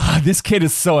him. This kid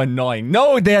is so annoying.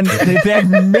 No, they're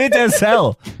mid as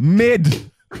hell. Mid.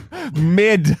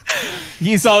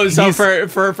 He's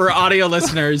For audio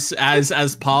listeners,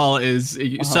 as Paul is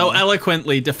so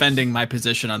eloquently defending my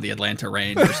position on the Atlanta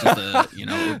Reign versus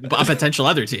the a potential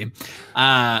other team,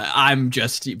 I'm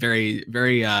just very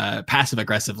very passive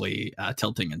aggressively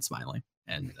tilting and smiling.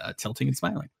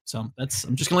 So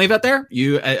I'm just gonna leave that there.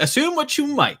 You assume what you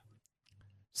might.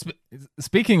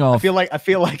 Speaking I of, feel like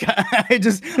I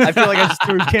just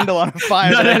threw Kindle on a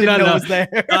fire that I didn't know was there.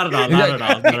 Not at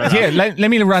all. here, let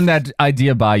me run that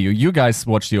idea by you. You guys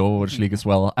watch the Overwatch League as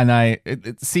well, and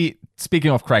see.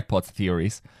 Speaking of crackpot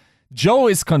theories, Joe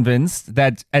is convinced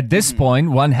that at this point,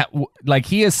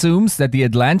 he assumes that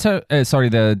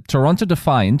the Toronto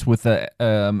Defiant with the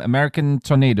American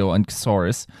Tornado and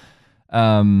Xorus,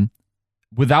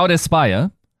 without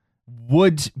Aspire,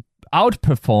 would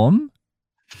outperform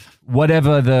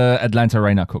whatever the Atlanta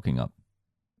Reign are cooking up.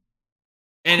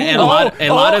 And a lot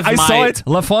of I my saw it,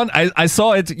 Lafon. I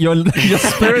saw it. Your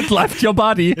spirit left your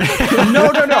body.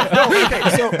 No.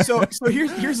 Okay, so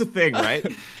here's the thing, right?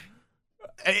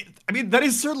 I mean, that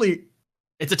is certainly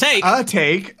it's a take. a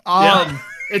take.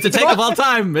 It's a take of all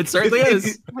time. It certainly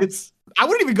is. It's. I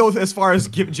wouldn't even go as far as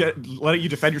letting you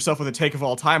defend yourself with a take of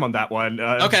all time on that one.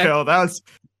 Okay. Joe,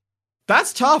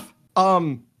 that's tough.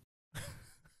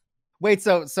 Wait,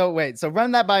 so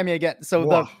run that by me again. So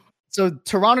Whoa. so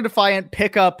Toronto Defiant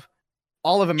pick up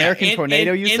all of American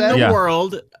Tornado. You said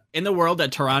in the world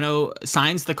that Toronto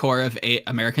signs the core of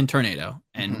American Tornado,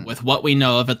 and with what we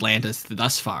know of Atlantis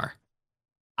thus far,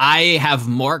 I have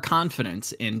more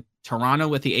confidence in Toronto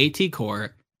with the AT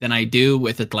core than I do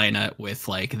with Atlanta with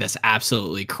like this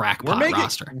absolutely crackpot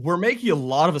roster. We're making a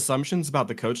lot of assumptions about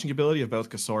the coaching ability of both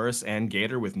Kasaurus and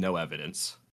Gator with no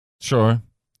evidence. Sure.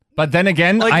 But then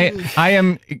again, I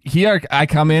am here. I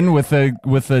come in with a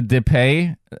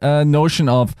Depay notion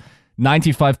of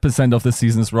 95% of the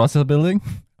season's roster building,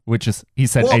 which is he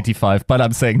said 85, but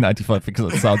I'm saying 95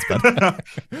 because it sounds better.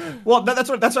 Well, that's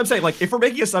what I'm saying. Like, if we're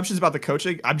making assumptions about the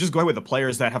coaching, I'm just going with the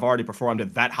players that have already performed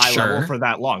at that high level for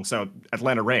that long. So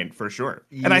Atlanta Reign for sure.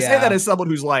 And I say that as someone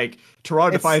who's like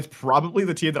Toronto Defiance, probably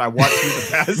the team that I want to be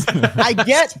the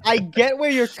best. I get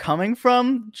where you're coming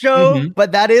from, Joe,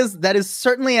 but that is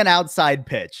certainly an outside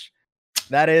pitch.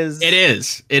 That is. It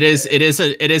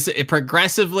is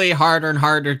progressively harder and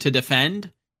harder to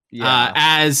defend.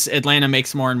 As Atlanta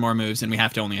makes more and more moves, and we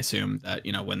have to only assume that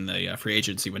when the free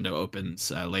agency window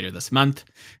opens later this month,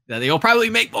 that they'll probably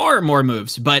make more and more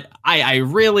moves. But I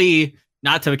really,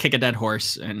 not to kick a dead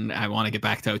horse, and I want to get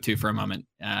back to O2 for a moment.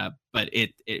 But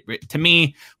it to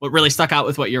me, what really stuck out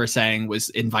with what you were saying was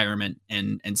environment,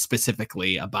 and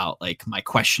specifically about like my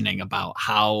questioning about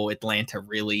how Atlanta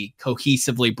really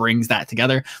cohesively brings that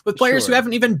together with players who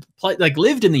haven't even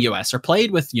lived in the US or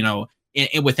played with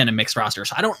within a mixed roster.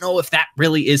 So I don't know if that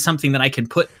really is something that I can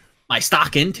put my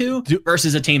stock into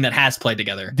versus a team that has played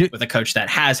together with a coach that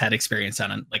has had experience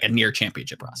on a near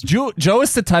championship roster. Joe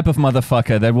is the type of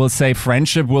motherfucker that will say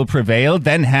friendship will prevail,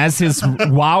 then has his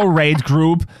WoW raid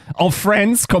group of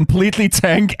friends completely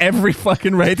tank every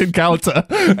fucking raid encounter.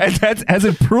 And that has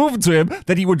it proved to him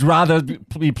that he would rather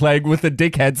be playing with the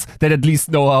dickheads that at least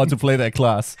know how to play their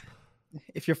class.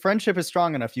 If your friendship is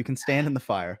strong enough, you can stand in the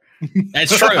fire.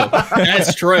 That's true.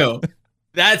 That's true.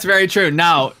 That's very true.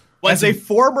 Now, as a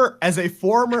former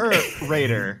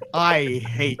raider, I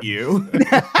hate you.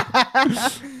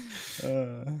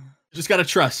 Just gotta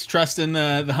trust in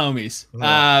the homies.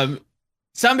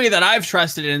 Somebody that I've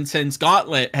trusted in since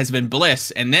Gauntlet has been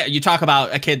Bliss, and you talk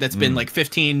about a kid that's been like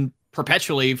 15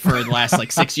 perpetually for the last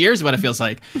 6 years, what it feels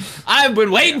like. I've been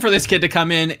waiting for this kid to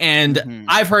come in, and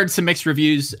I've heard some mixed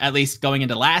reviews, at least going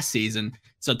into last season,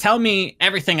 So tell me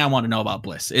everything I want to know about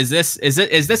Bliss. Is this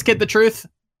kid the truth?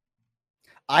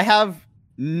 I have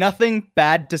nothing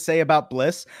bad to say about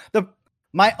Bliss.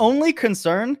 My only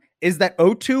concern is that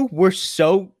O2 were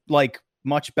so like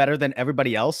much better than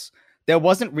everybody else. There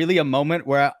wasn't really a moment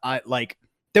where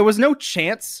there was no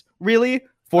chance really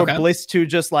for Bliss to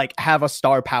just like have a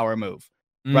star power move,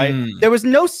 right? There was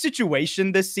no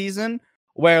situation this season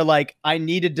where like I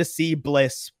needed to see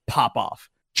Bliss pop off.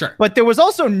 Sure. But there was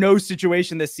also no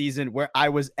situation this season where I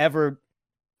was ever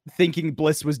thinking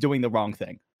Bliss was doing the wrong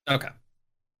thing. Okay.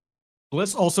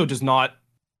 Bliss also does not,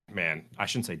 I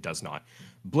shouldn't say does not.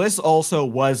 Bliss also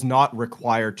was not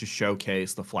required to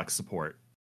showcase the flex support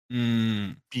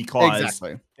because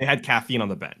they had caffeine on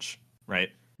the bench, right?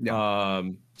 Yeah.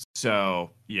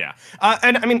 So yeah,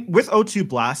 and I mean with O2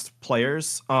 Blast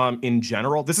players, in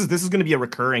general, this is going to be a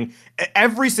recurring.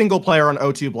 Every single player on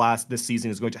O2 Blast this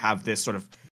season is going to have this sort of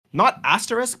not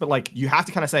asterisk, but like you have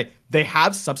to kind of say they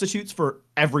have substitutes for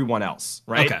everyone else,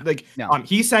 right? Okay. Like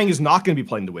he's saying is not going to be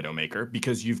playing the Widowmaker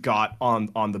because you've got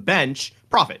on the bench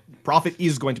Prophet. Prophet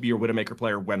is going to be your Widowmaker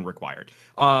player when required.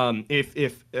 If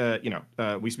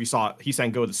we saw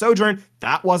Heesang go to the Sojourn,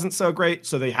 that wasn't so great,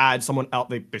 so they had someone else.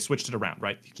 They switched it around,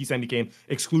 right? Heesang became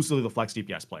exclusively the flex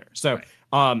DPS player. So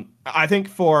I think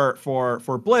for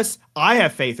Bliss, I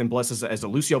have faith in Bliss as a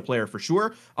Lucio player for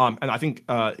sure. And I think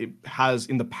it has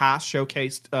in the past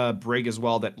showcased Brig as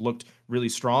well that looked really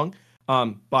strong.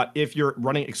 But if you're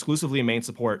running exclusively a main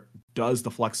support, does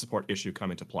the flex support issue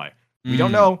come into play? We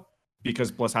don't know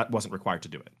because Bliss wasn't required to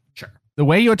do it. Sure. The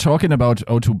way you're talking about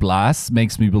O2 Blast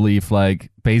makes me believe like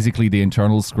basically the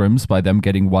internal scrims by them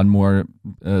getting one more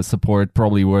support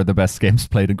probably were the best games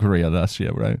played in Korea last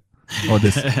year, right? Or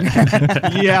this.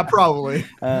 Yeah, probably.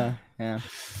 Yeah.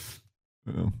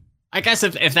 I guess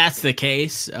if that's the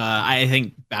case, I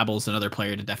think Babel's another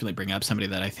player to definitely bring up, somebody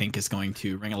that I think is going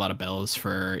to ring a lot of bells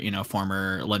for,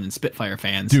 former London Spitfire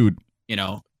fans. Dude.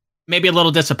 Maybe a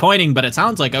little disappointing, but it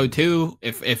sounds like O2,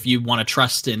 if you want to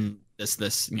trust in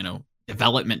this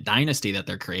development dynasty that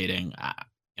they're creating,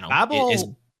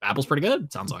 Babel's pretty good,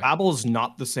 it sounds like. Babel's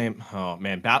not the same. Oh,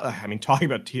 man.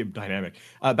 Talking about team dynamic,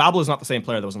 Babel is not the same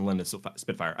player that was in London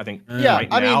Spitfire. I think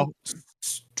now,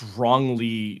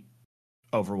 strongly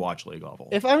Overwatch League level.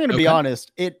 If I'm going to be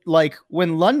honest,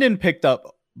 when London picked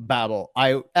up Babel,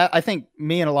 I think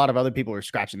me and a lot of other people were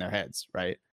scratching their heads,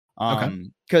 right?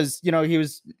 Because he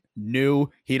was new.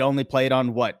 He'd only played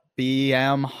on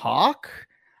BM Hawk,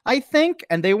 I think,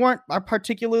 and they weren't a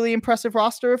particularly impressive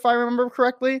roster, if I remember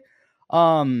correctly.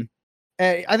 I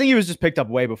think he was just picked up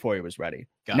way before he was ready.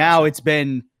 Gotcha. Now it's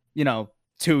been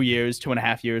 2 years,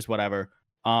 2.5 years, whatever.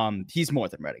 He's more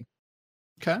than ready.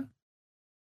 Okay.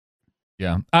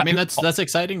 Yeah, I mean that's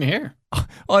exciting to hear.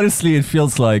 Honestly, it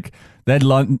feels like that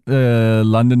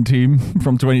London team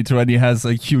from 2020 has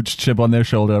a huge chip on their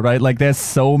shoulder, right? Like there's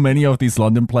so many of these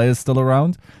London players still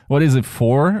around. What is it,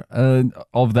 4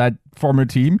 of that former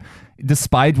team?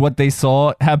 Despite what they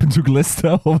saw happen to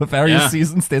Glister over various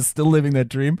seasons, they're still living that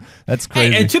dream. That's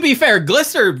crazy. Hey, and to be fair,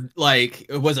 Glister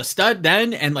was a stud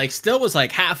then, and still was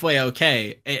halfway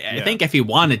okay. I think if he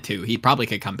wanted to, he probably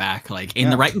could come back in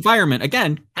the right environment.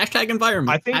 Again,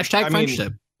 #environment.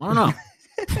 Friendship. I don't know.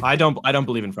 I don't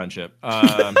believe in friendship.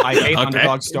 I hate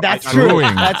underdog stories. That's true.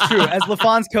 That's true. As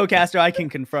LaFon's co-caster, I can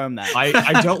confirm that.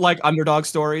 I don't like underdog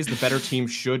stories. The better team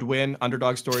should win.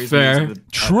 Underdog stories. Fair.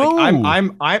 True.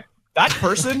 I'm that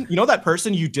person. That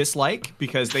person you dislike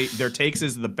because their takes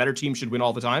is the better team should win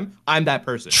all the time. I'm that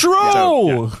person. True.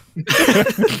 So,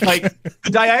 the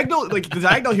diagonal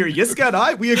here. Yiska and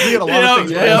I, we agree on a lot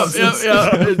of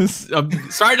things. Yeah. I'm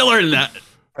starting to learn that.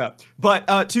 Yeah.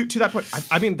 But to that point,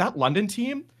 I mean that London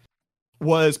team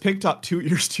was picked up 2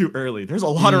 years too early. There's a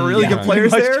lot of really good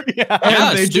players there.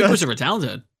 Yeah, they super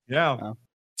talented. Yeah,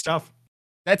 it's tough.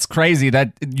 That's crazy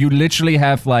that you literally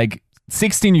have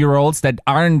 16-year-olds that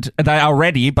are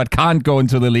ready but can't go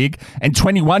into the league, and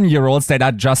 21-year-olds that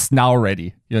are just now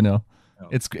ready.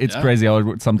 It's crazy how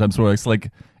it sometimes works.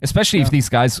 Especially if these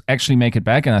guys actually make it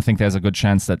back, and I think there's a good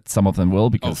chance that some of them will,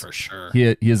 because for sure.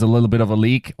 Here's a little bit of a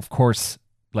leak. Of course,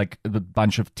 a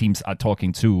bunch of teams are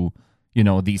talking to,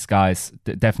 these guys.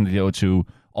 Definitely O2,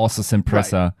 also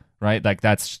Simpressa, right?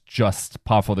 That's just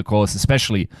par for the course.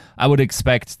 Especially, I would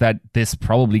expect that this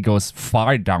probably goes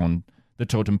far down the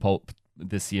totem pole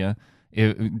this year,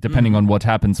 depending on what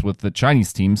happens with the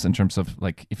Chinese teams in terms of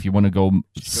if you want to go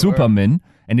super min,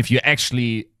 and if you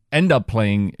actually end up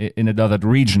playing in another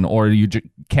region, or you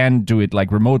can do it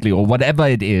remotely or whatever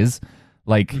it is,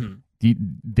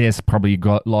 there's probably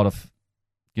got a lot of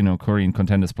Korean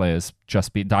contenders players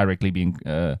just directly being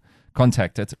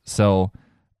contacted. So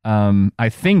I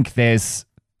think there's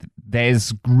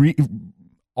there's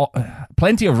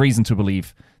plenty of reason to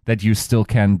believe that you still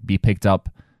can be picked up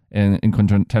in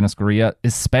Contenders Korea,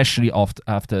 especially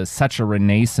after such a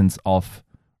renaissance of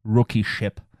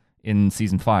rookie-ship in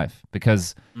Season 5.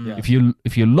 Because if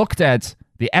you looked at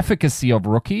the efficacy of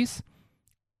rookies,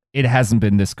 it hasn't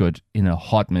been this good in a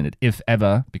hot minute, if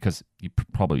ever, because you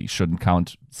probably shouldn't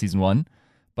count Season 1.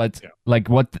 But like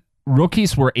what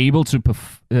rookies were able to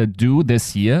do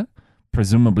this year,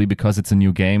 presumably because it's a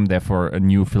new game, therefore a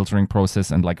new filtering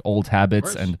process, and like old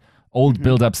habits and old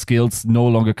build-up skills no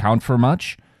longer count for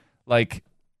much. Like,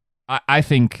 I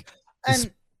think...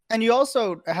 And you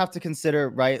also have to consider,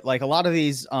 right, like a lot of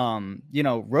these,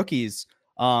 rookies,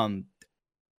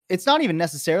 it's not even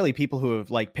necessarily people who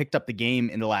have like picked up the game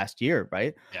in the last year,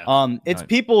 right? Yeah. It's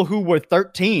people who were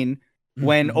 13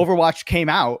 when Overwatch came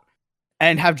out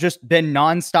and have just been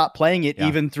nonstop playing it,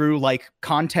 even through like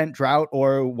content drought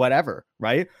or whatever,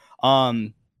 right?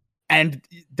 And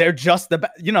they're just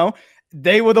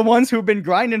they were the ones who've been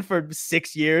grinding for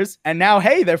 6 years, and now,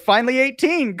 hey, they're finally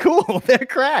 18. Cool, they're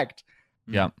cracked.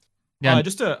 Yeah.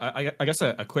 Just I guess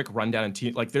a quick rundown in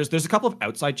team. Like, there's a couple of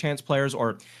outside chance players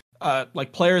or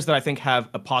like players that I think have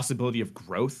a possibility of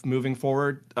growth moving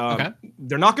forward.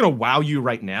 They're not going to wow you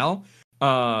right now,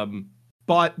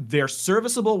 but they're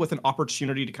serviceable with an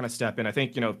opportunity to kind of step in. I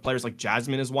think players like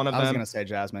Jasmine is one of them. I was going to say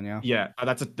Jasmine, yeah. Yeah,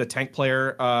 that's the tank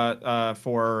player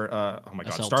for oh my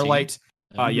god, SLT. Starlight.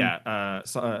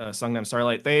 Sungnam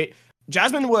Starlight.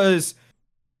 Jasmine was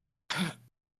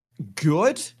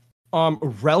good.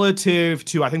 Relative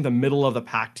to I think the middle of the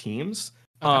pack teams.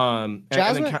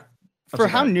 Jasmine, for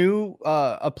how new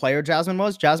a player Jasmine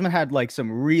was, Jasmine had like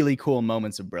some really cool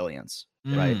moments of brilliance,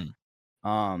 right?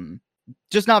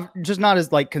 Just not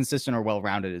as like consistent or well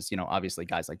rounded as obviously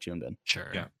guys like Junbin.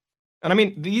 Sure. Yeah. And I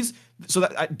mean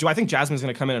do I think Jasmine's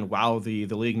going to come in and wow the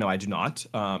league? No, I do not.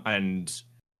 And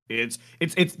it's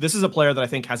this is a player that I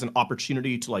think has an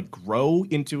opportunity to like grow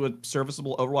into a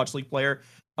serviceable Overwatch League player.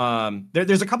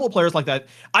 There's a couple of players like that.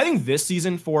 I think this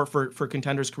season for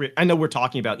Contenders Korea, I know we're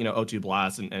talking about O2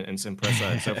 Blast and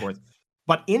Simpressa and so forth,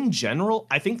 but in general,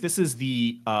 I think this is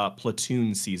the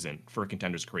platoon season for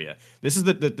Contenders Korea. This is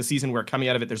the season where coming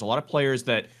out of it, there's a lot of players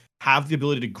that have the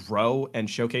ability to grow and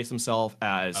showcase themselves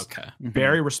as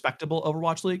very respectable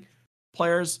Overwatch League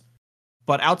players,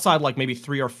 but outside like maybe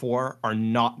 3 or 4 are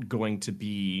not going to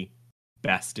be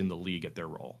best in the league at their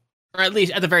role. Or at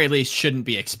the very least, shouldn't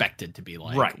be expected to be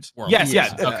like world. Yes.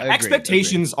 Okay.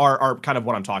 Expectations are kind of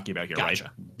what I'm talking about here, right?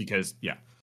 Because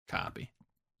copy.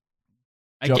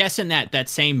 I guess in that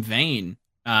same vein,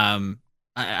 an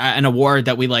award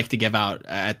that we like to give out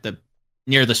at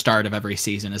near the start of every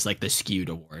season is like the Skewed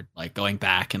Award, like going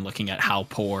back and looking at how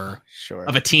poor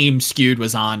of a team Skewed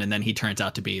was on, and then he turns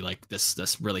out to be like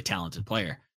this really talented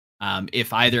player.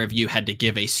 If either of you had to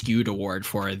give a Skewed Award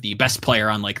for the best player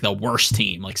on like the worst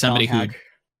team, like somebody who,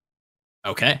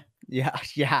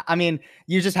 yeah. I mean,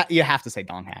 you have to say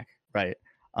Donghack, right?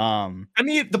 I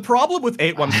mean, the problem with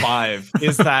 815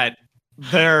 is that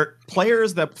they're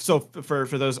players that. So for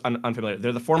those unfamiliar,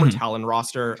 they're the former Talon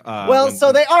roster.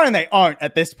 They are and they aren't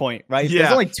at this point, right? Yeah.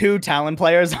 There's only 2 Talon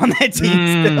players on that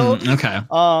team still. Okay.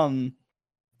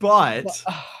 But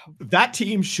that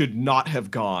team should not have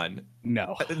gone.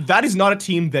 No, that is not a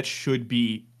team that should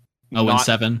be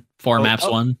 0-7, 4 maps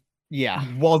won. Yeah.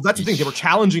 Well, that's the thing. They were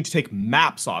challenging to take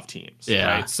maps off teams.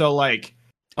 Yeah. Right? So like,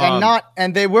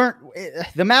 and they weren't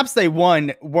the maps they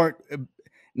won weren't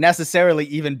necessarily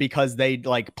even because they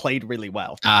like played really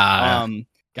well. Gotcha.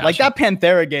 Like that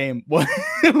Panthera game was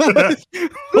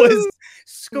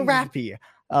scrappy,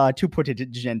 to put it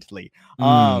gently.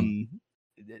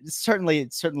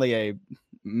 Certainly a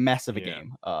mess of a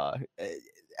game.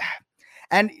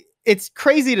 And it's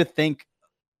crazy to think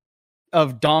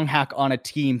of Donghack on a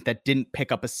team that didn't pick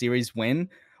up a series win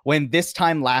when this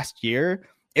time last year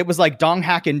it was like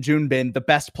Donghack and Junbin, the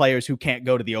best players who can't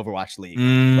go to the Overwatch League,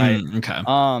 right? Okay.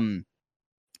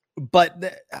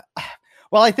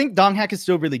 I think Donghack is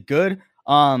still really good.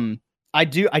 I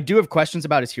do have questions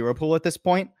about his hero pool at this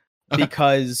point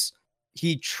because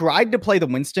he tried to play the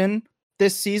Winston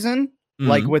this season,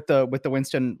 like with the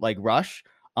Winston like rush.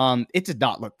 It did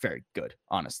not look very good,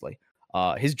 honestly.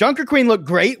 His Junker Queen looked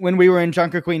great when we were in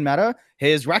Junker Queen meta.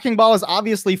 His Wrecking Ball is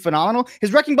obviously phenomenal.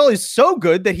 His Wrecking Ball is so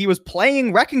good that he was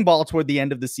playing Wrecking Ball toward the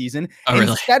end of the season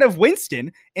instead of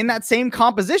Winston in that same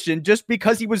composition, just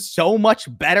because he was so much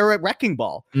better at Wrecking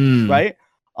Ball, right?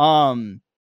 I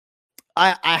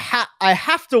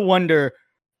have to wonder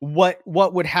what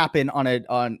would happen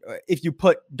on if you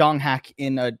put Donghack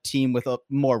in a team with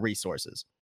more resources.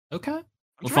 Okay.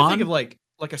 I'm trying to think of like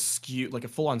like a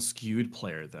full-on skewed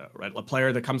player though, right? A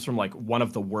player that comes from like one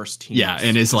of the worst teams. Yeah,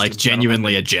 and is like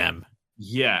genuinely a gem.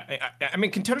 Yeah, I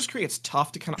mean, Contenders Korea, it's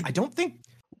tough to kind of. I don't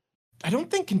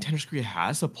think Contenders Korea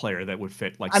has a player that would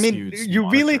fit like. I mean, skewed you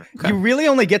really, Okay. you really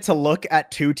only get to look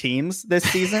at 2 teams this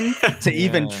season to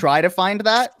even Yeah. try to find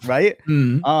that, right?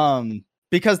 Mm.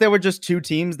 Because there were just 2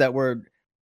 teams that were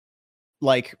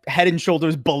like head and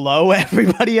shoulders below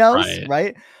everybody else,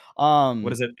 right?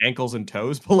 What is it? Ankles and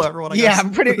toes below everyone. I Yeah, guess?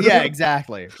 I'm pretty. Yeah,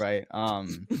 exactly, right.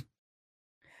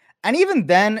 And even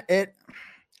then,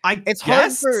 it's hard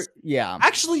guess. for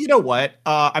Actually, you know what?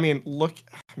 I mean, look,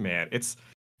 man, it's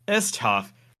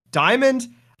tough. Diamond,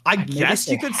 I I'd maybe guess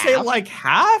say you could say half. like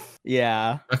half,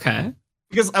 yeah. Okay.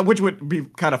 because which would be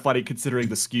kind of funny considering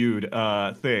the skewed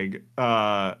thing.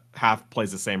 Half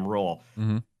plays the same role,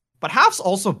 Mhm. but half's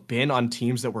also been on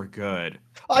teams that were good.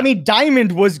 I mean,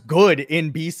 Diamond was good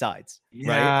in B-sides,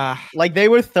 right? Yeah, Like they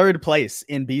were 3rd place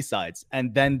in B-sides,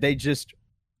 and then they just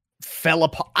fell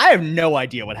apart. I have no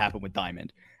idea what happened with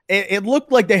Diamond. It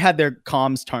looked like they had their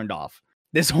comms turned off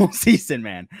this whole season,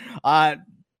 man.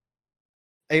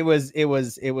 It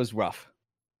was rough.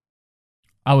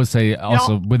 I would say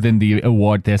also within the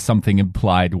award, there's something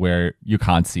implied where you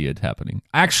can't see it happening.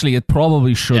 Actually, it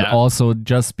probably should also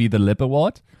just be the Lip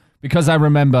Award, because I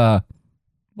remember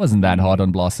it wasn't that hard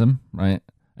on Blossom, right?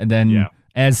 And then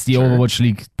as the Overwatch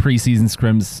League preseason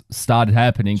scrims started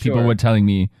happening, people were telling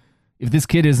me, if this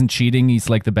kid isn't cheating, he's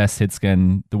like the best hit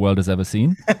scan the world has ever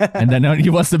seen. And then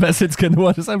he was the best hit scan the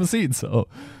world has ever seen. So,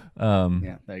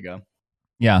 Yeah, there you go.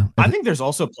 yeah. I think there's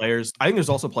also players. I think there's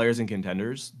also players in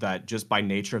Contenders that just by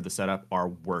nature of the setup are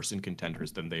worse in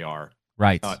Contenders than they are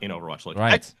Right. in Overwatch League.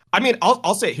 Right. I mean,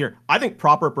 I'll say it here. I think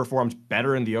Proper performed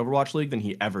better in the Overwatch League than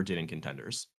he ever did in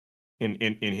Contenders in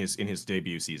his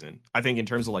debut season. I think in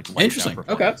terms of like lights out Interesting.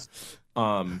 Okay.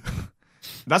 performance.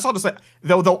 That's all to say.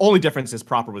 Though the only difference is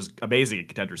Proper was amazing in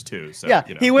Contenders too. So Yeah,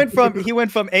 you know. he went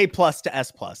from A+ to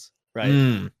S+, right?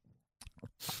 Mm.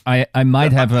 I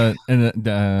might have an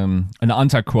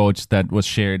Anta quote that was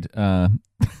shared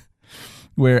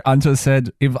where Anta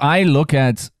said, if I look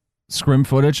at scrim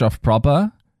footage of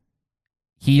Proper,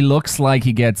 he looks like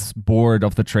he gets bored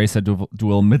of the Tracer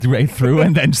duel midway through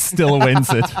and then still wins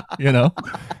it, you know?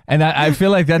 And I feel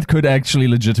like that could actually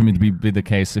legitimately be the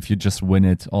case if you just win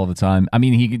it all the time. I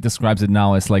mean, he describes it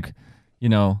now as like, you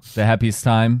know, the happiest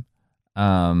time.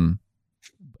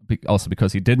 Also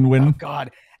because he didn't win. Oh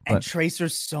God, and But-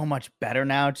 Tracer's so much better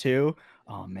now too.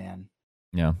 Oh man.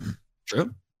 Yeah.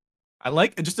 True. I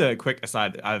like, just a quick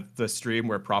aside, the stream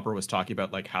where Proper was talking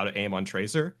about like how to aim on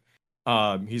Tracer.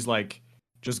 He's like,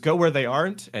 just go where they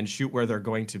aren't and shoot where they're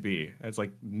going to be. And it's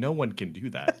like, no one can do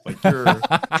that. Like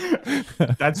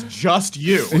that's just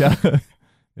you. Yeah.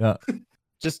 Yeah.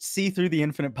 Just see through the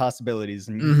infinite possibilities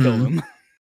and kill Mhm. them.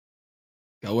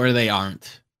 Go where they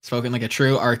aren't. Spoken like a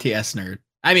true RTS nerd.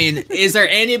 I mean, is there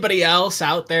anybody else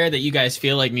out there that you guys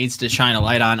feel like needs to shine a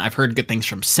light on? I've heard good things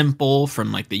from Simple,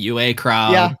 from like the UA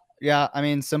crowd. Yeah. I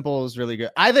mean, Simple is really good.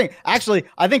 I think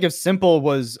if Simple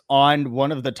was on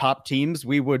one of the top teams,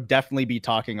 we would definitely be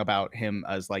talking about him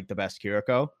as like the best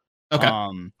Kiriko. Okay.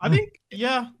 I think,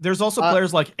 there's also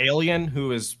players like Alien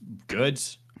who is good.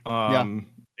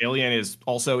 Alien is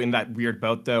also in that weird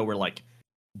boat though, where like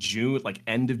June, like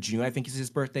end of June, I think is his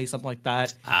birthday, something like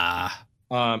that.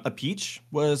 A Peach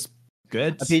was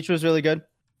good. A Peach was really good.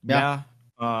 Yeah.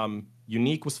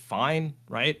 Unique was fine,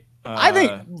 right? I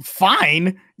think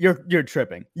fine. You're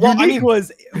tripping. Well, I Unique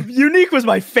mean- Unique was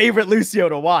my favorite Lucio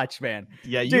to watch, man.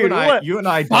 Yeah, you Dude, and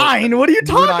I Fine. What are you you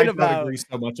and I talking don't about? agree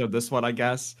so much on this one, I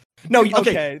guess. No,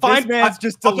 okay, This fine. man's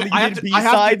just okay, I have deleted to- I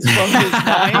have to- B-sides from his mind.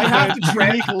 I have to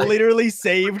Unique literally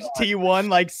saved T1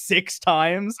 like 6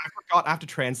 times. I forgot I have to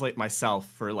translate myself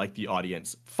for like the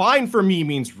audience. Fine for me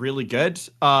means really good.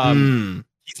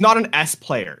 He's not an S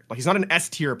player. Like he's not an S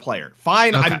tier player.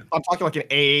 Fine. Okay. I'm talking like an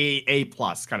A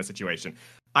plus kind of situation.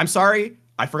 I'm sorry.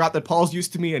 I forgot that Paul's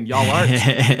used to me and y'all aren't.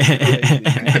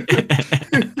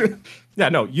 Yeah,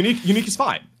 no, unique is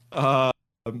fine.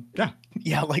 Yeah.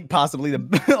 Yeah, like possibly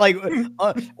the like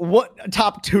what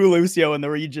top 2 Lucio in the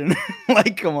region.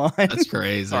 Like, come on. That's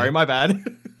crazy. Sorry, my bad.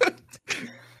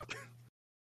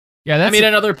 Yeah, that's I mean,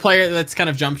 another player that's kind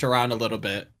of jumped around a little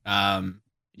bit. Yeah.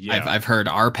 I've heard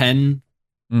Arpen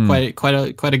Mm.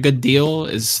 quite a good deal.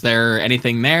 Is there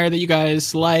anything there that you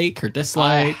guys like or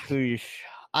dislike?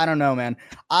 I don't know, man.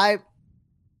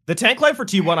 The tank line for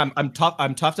T1,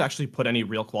 I'm tough to actually put any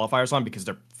real qualifiers on because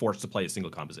they're forced to play a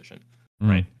single composition,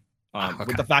 right? Okay.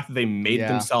 With the fact that they made Yeah.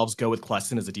 themselves go with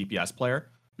Kleston as a DPS player.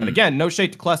 And Mm. again, no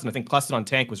shade to Kleston. I think Kleston on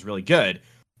tank was really good.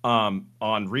 On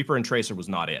Reaper and Tracer was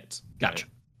not it. Gotcha.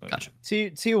 Gotcha.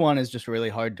 T1 is just really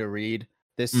hard to read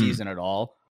this Mm. season at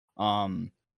all.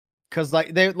 Because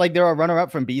they're a runner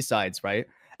up from B-sides, right?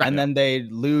 Right. And then they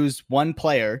lose one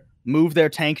player, move their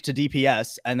tank to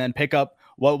DPS, and then pick up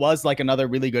what was like another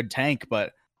really good tank.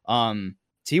 But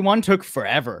T1 took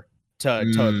forever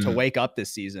to wake up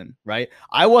this season, right?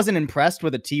 I wasn't impressed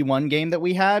with a T1 game that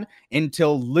we had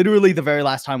until literally the very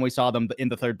last time we saw them in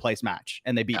the third place match,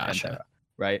 and they beat Pantera,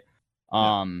 right?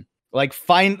 Like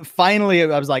finally,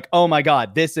 I was like, oh my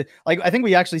god, this is like, I think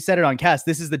we actually said it on cast.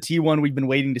 This is the T1 we've been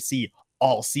waiting to see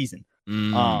all season.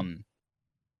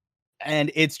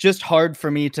 And it's just hard for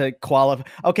me to qualify.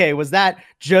 Okay, was that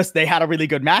just they had a really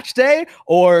good match day,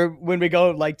 or when we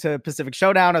go like to Pacific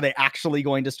Showdown, are they actually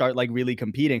going to start like really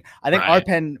competing? I think Right.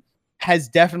 Arpen has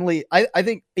definitely. I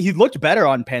think he looked better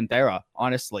on Panthera,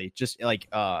 honestly, just like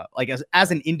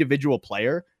as an individual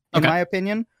player, in Okay. my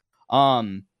opinion.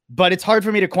 But it's hard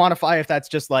for me to quantify if that's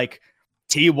just like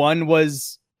T1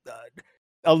 was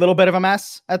a little bit of a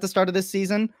mess at the start of this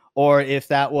season, or if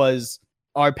that was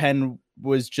Arpen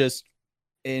was just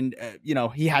in,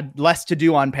 he had less to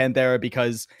do on Panthera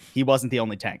because he wasn't the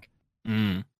only tank.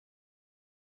 Mm.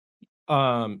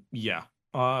 Yeah.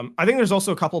 I think there's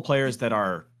also a couple players that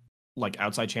are like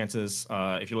outside chances.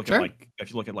 If you look Sure.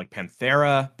 at like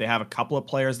Panthera, they have a couple of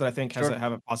players that I think Sure.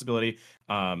 have a possibility.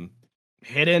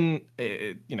 Hidden,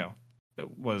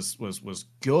 was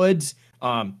good.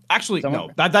 Actually, no,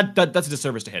 that's a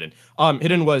disservice to Hidden.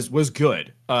 Hidden was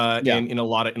good. In a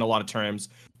lot of terms.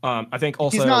 I think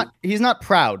also he's not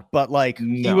proud, but like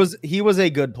No. he was a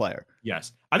good player.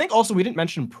 Yes. I think also we didn't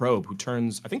mention Probe, who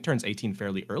turns 18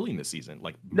 fairly early in the season,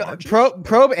 like March.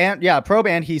 Probe and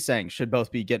Heesang should both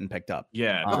be getting picked up.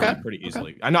 Yeah, Okay. pretty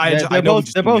easily. Okay. I know.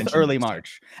 They're both early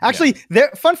March. Actually,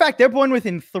 fun fact, they're born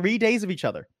within 3 days of each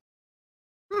other.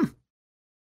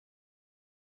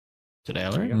 Today I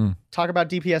learned. Mm. Talk about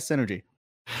DPS synergy.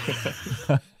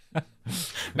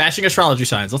 Matching astrology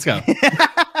signs. Let's go.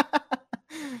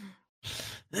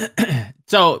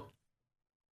 So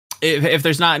if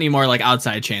there's not any more like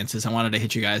outside chances, I wanted to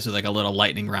hit you guys with like a little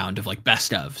lightning round of like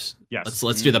best ofs. Yes.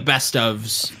 Let's do the best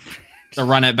ofs to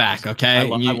run it back, okay? I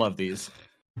And you- love these.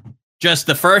 just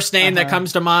the first name that Uh-huh.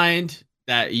 comes to mind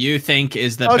that you think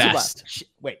is the Oh, best.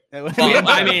 Wait. Well,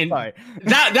 I mean, Sorry.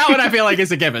 That one I feel like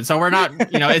is a given. So we're not,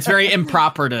 it's very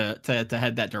improper to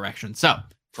head that direction. So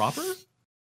Proper?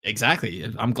 exactly.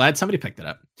 I'm glad somebody picked it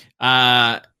up.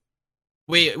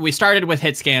 We started with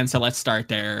hit scan, so let's start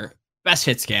there. Best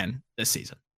hit scan this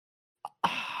season.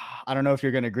 I don't know if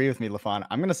you're going to agree with me, Lafon.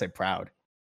 I'm going to say Proud.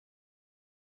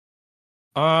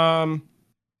 I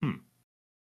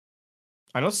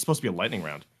know it's supposed to be a lightning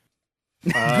round.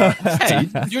 Hey, you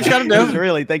do what you gotta I was do.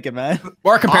 really thinking, man.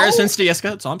 More comparisons to Yiska,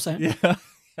 that's all I'm saying. Yeah.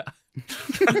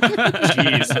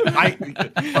 Jeez.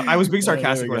 I was being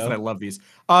sarcastic There we when I said go. I love these.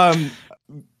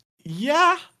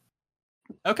 Yeah,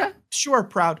 Okay. sure.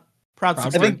 Proud.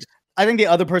 I think the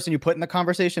other person you put in the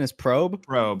conversation is Probe,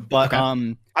 Probe. but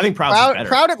Okay. I think Proud's better.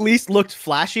 Proud at least looked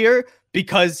flashier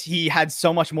because he had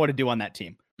so much more to do on that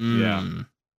team. Yeah.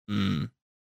 All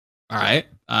right.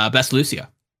 Best Lucio.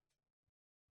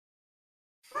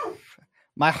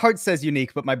 My heart says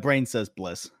Unique, but my brain says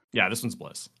Bliss. Yeah, this one's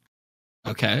Bliss.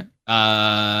 Okay.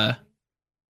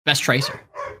 Best Tracer.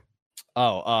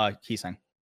 Oh, Heesang.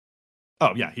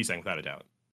 Oh yeah, he's saying without a doubt.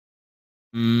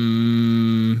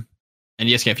 And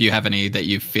Yiska, if you have any that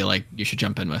you feel like you should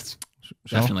jump in with,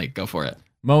 Sure. definitely go for it.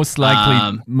 Most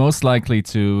likely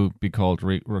to be called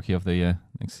Rookie of the Year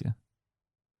next year.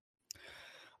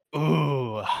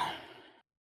 Ooh.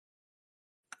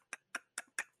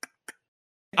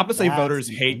 Opposite That's voters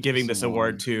an hate giving this interesting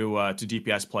award to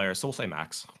DPS players, so we'll say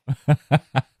Max.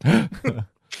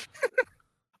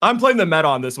 I'm playing the meta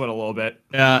on this one a little bit.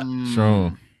 Yeah.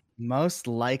 Sure. Most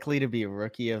likely to be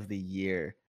Rookie of the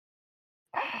Year.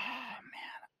 Ah,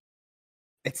 man.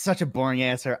 It's such a boring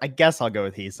answer. I guess I'll go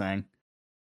with Heesang.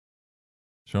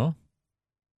 Sure.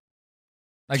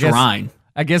 I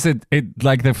guess it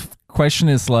like the question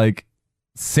is like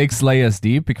 6 layers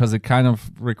deep because it kind of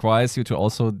requires you to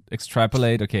also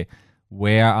extrapolate. Okay,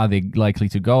 where are they likely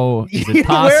to go? Is Where it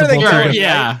are they possible? going, to,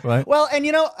 yeah. Right. Well, and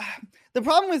the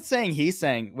problem with saying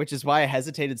Heesang, which is why I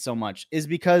hesitated so much, is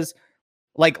because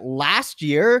like last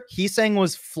year, Heesang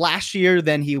was flashier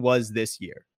than he was this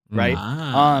year, right?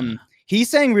 Ah.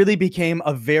 Heesang really became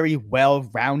a very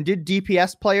well-rounded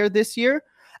DPS player this year,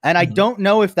 and I Mhm. don't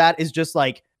know if that is just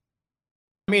like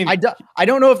I mean, I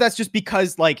don't know if that's just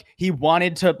because like he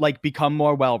wanted to like become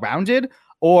more well-rounded,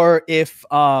 or if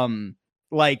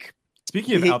like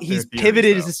Speaking of out there he's theories,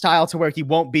 pivoted though. his style to where he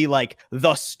won't be like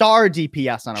the star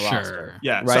DPS on a roster. Sure.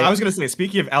 Yeah, Right. so I was gonna say,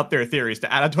 speaking of out there theories,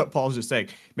 to add on to what Paul was just saying,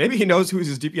 maybe he knows who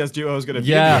his DPS duo is gonna be.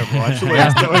 Yeah. in Overwatch.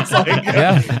 Yeah. So it's like,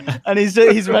 Yeah. And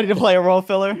he's ready to play a role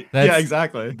filler. That's, yeah,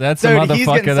 exactly. That's Dude, a he's getting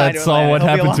motherfucker signed that to saw Atlanta. what He'll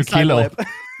be happened to alongside Kilo. Lip.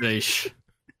 Yeesh.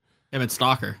 Him and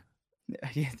Stalker.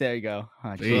 Yeah, there you go. Oh,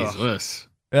 Jeez, Whis.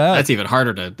 Yeah. That's even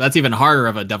harder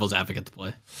of a devil's advocate to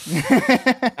play. geez.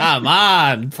 Come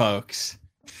on, folks.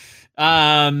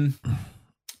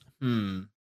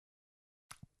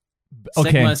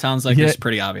 Okay. Sigma sounds like Here- it's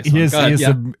pretty obvious. Go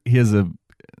ahead.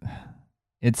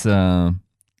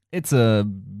 It's a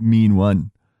mean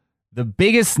one. The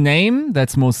biggest name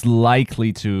that's most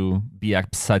likely to be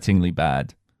upsettingly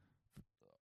bad.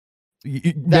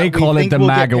 They That we call it think the will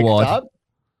MAG get picked Award. up?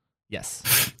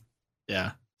 Yes.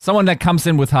 Yeah. Someone that comes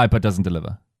in with hype but doesn't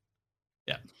deliver.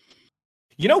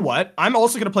 You know what? I'm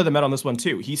also gonna play the meta on this one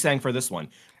too. He sang for this one.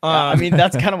 I mean,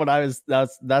 that's kind of what I was.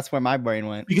 That's where my brain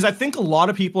went. Because I think a lot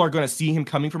of people are going to see him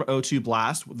coming from O2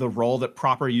 Blast, the role that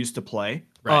Proper used to play,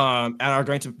 Right. and are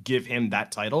going to give him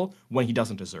that title when he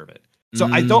doesn't deserve it. So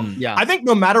I don't. Yeah. I think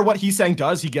no matter what Heesang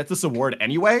does, he gets this award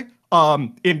anyway.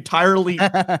 Entirely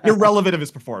irrelevant of his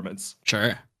performance.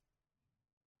 Sure.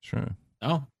 Sure.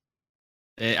 No.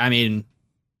 I mean,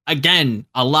 again,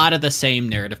 a lot of the same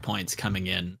narrative points coming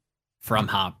in from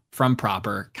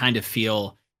Proper kind of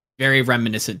feel very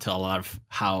reminiscent to a lot of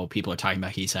how people are talking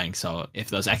about Heesang. So if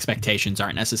those expectations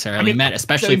aren't necessarily met,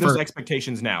 especially Setting those for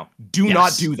expectations now, do Yes.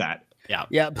 not do that.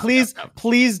 Yeah, please,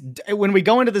 when we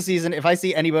go into the season, if I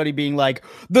see anybody being like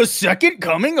the second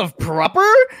coming of Proper,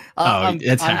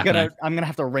 it's happening. I'm gonna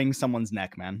have to wring someone's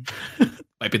neck, man.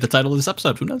 Might be the title of this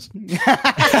episode. Who knows?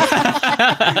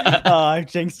 I've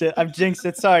jinxed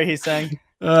it. Sorry, he's saying.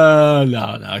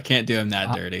 No, I can't do him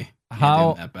that dirty. Can't do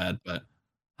how- him that bad, but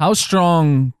How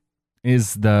strong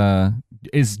is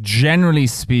generally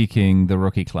speaking the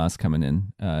rookie class coming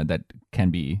in that can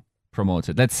be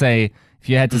promoted? Let's say if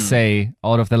you had to say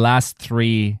out of the last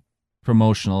 3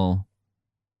 promotional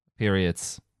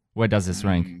periods, where does this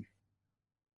rank?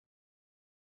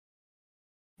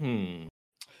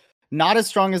 Not as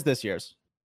strong as this year's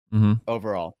Mm-hmm.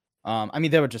 overall. I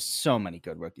mean, there were just so many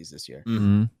good rookies this year.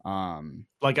 Mm-hmm.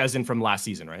 Like as in from last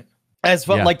season, right? As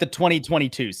for Yeah. like the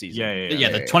 2022 season. yeah,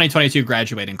 the 2022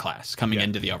 graduating class coming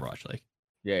into the Overwatch League.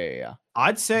 Yeah.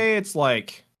 I'd say it's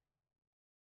like.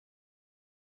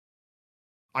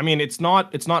 I mean, it's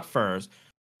not first.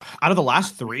 Out of the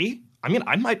last 3, I mean,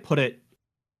 I might put it.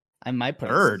 I might put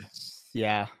it Third.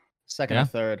 Yeah, second Yeah. or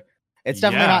third. It's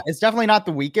definitely Yeah. not. It's definitely not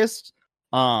the weakest.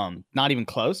 Not even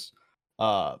close.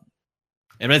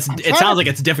 And it trying sounds to- like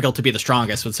it's difficult to be the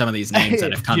strongest with some of these names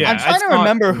that have come. Yeah, I'm out. trying it's to not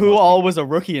remember who impossible. all was a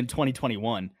rookie in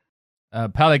 2021.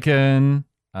 Pelican.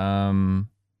 No,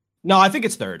 I think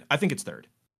it's third.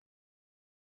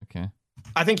 Okay.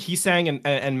 I think Heesang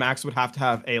and Max would have to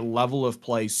have a level of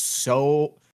play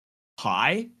so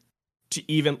high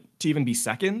to even be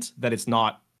second that it's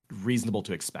not reasonable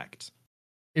to expect.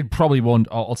 It probably won't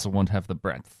have the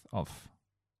breadth of.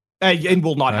 And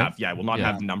will not Right? have will not Yeah.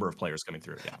 have the number of players coming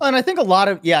through. Yeah. And I think a lot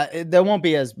of there won't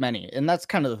be as many, and that's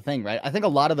kind of the thing, right? I think a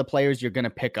lot of the players you're going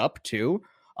to pick up too,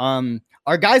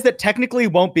 are guys that technically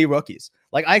won't be rookies.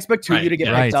 Like I expect Tuyu Right, to get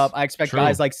yeah. picked Right. up. I expect True.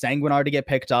 guys like Sanguinar to get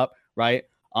picked up, right?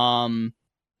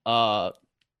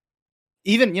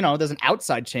 Even there's an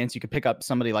outside chance you could pick up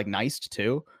somebody like Neist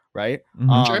too, right?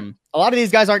 Mhm. Sure. A lot of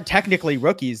these guys aren't technically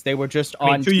rookies. They were just I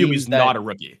mean, on Tuyu teams is that, not a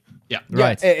rookie.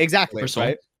 Right. exactly, For Seoul.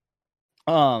 right?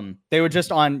 They were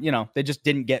just on, they just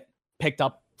didn't get picked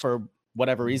up for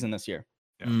whatever reason this year,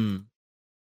 Mm.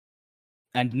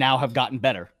 and now have gotten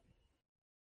better.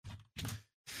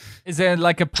 Is there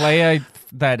like a player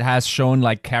that has shown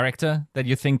like character that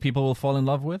you think people will fall in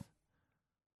love with?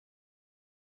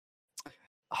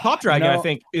 Top Dragon, No, I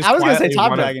think, is I was gonna say quietly Top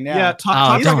one of- Dragon, yeah. Yeah, Oh,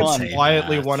 Top he's don't Dragon's fun. say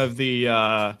quietly that. one of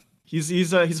the.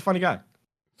 He's a funny guy.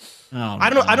 Oh, I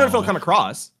don't know if he'll no. come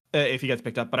across if he gets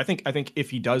picked up, but I think if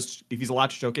he's allowed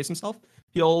to showcase himself,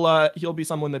 he'll be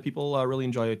someone that people really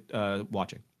enjoy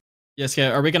watching. Yes,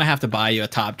 yeah. Are we gonna have to buy you a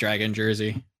Top Dragon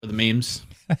jersey for the memes?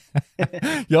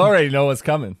 You already know what's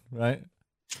coming, right?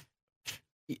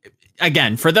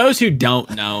 Again, for those who don't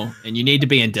know, and you need to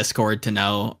be in Discord to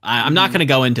know, I'm not going to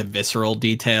go into visceral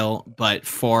detail, but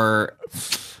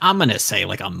I'm going to say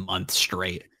like a month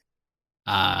straight,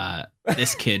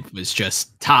 this kid was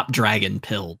just Top Dragon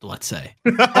pilled, let's say.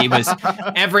 He was,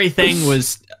 everything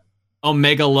was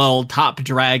Omega Lol, Top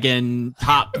Dragon,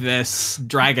 Top this,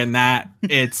 Dragon that.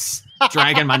 It's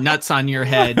dragging my nuts on your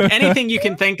head. Anything you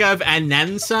can think of, and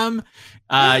then some.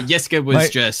 Yiska was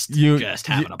Wait, just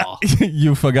having a ball.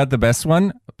 You forgot the best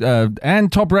one.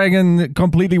 And Top Dragon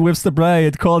completely whiffs the play.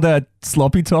 It called that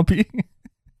sloppy toppy.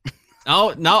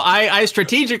 Oh, no, I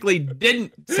strategically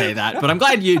didn't say that, but I'm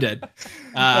glad you did.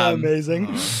 Amazing.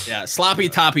 Yeah, Sloppy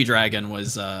Toppy Dragon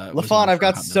was... LaFon, I've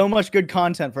got so much good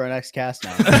content for our next cast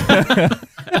now.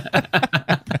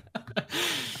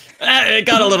 It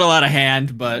got a little out of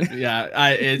hand, but yeah,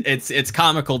 it's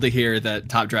comical to hear that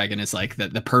Top Dragon is like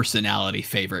the personality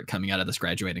favorite coming out of this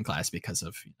graduating class because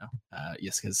of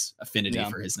Yiska's affinity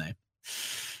for his name.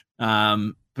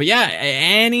 But yeah,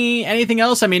 anything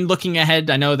else? I mean, looking ahead,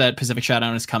 I know that Pacific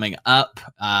Showdown is coming up.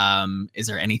 Is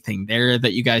there anything there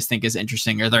that you guys think is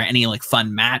interesting? Are there any like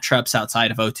fun matchups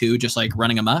outside of O2 just like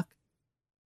running amok?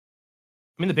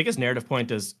 I mean, the biggest narrative point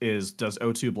is does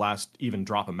O2 Blast even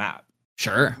drop a map?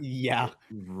 Sure. Yeah.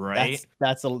 Right.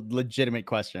 That's a legitimate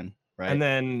question. Right. And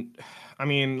then, I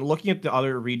mean, looking at the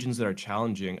other regions that are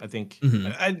challenging, I think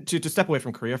to step away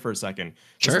from Korea for a second,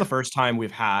 this is the first time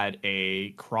we've had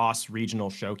a cross-regional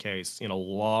showcase in a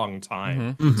long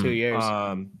time. 2 years.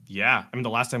 Yeah. I mean, the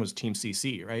last time was Team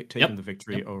CC, right? Taking the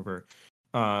victory over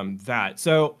that.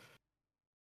 So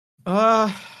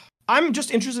I'm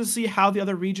just interested to see how the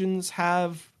other regions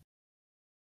have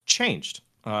changed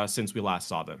since we last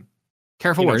saw them.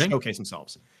 Careful wording. Showcase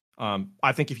themselves.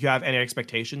 I think if you have any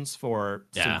expectations for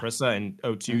Simprissa and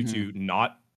O2 to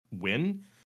not win,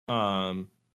 I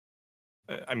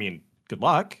mean, good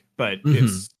luck. But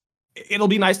it'll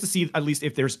be nice to see at least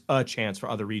if there's a chance for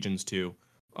other regions to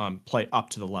play up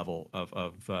to the level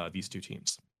of these two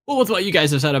teams. Well, with what you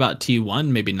guys have said about T1,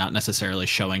 maybe not necessarily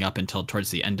showing up until towards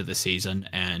the end of the season,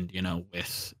 and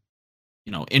with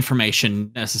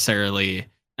information necessarily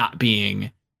not being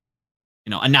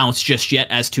announced just yet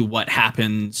as to what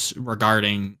happens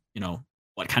regarding,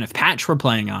 what kind of patch we're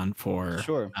playing on for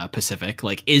Pacific.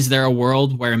 Like, is there a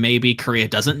world where maybe Korea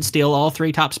doesn't steal all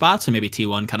 3 top spots and maybe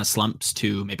T1 kind of slumps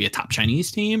to maybe a top Chinese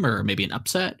team or maybe an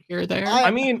upset here or there?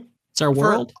 I mean, it's our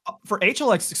world for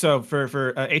HLX. So for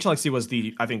HLXC was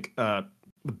the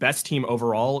best team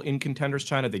overall in Contenders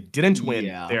China. They didn't win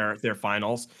their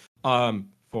finals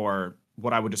for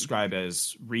what I would describe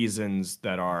as reasons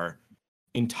that are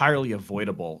entirely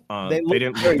avoidable. They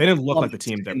didn't look like the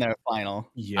team that in their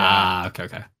final. Yeah.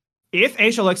 Okay. If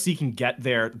HLXC can get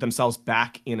themselves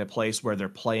back in a place where they're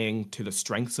playing to the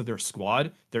strengths of their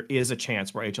squad, there is a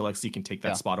chance where HLXC can take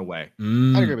that spot away.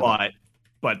 I agree with that.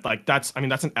 But like that's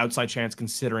an outside chance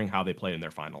considering how they played in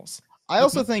their finals. I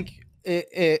also think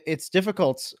it's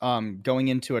difficult going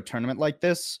into a tournament like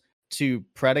this to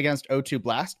pred against O2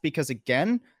 Blast because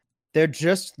again, they're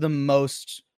just the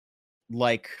most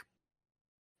like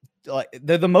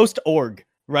they're the most org,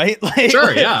 right? Like,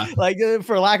 sure, yeah. Like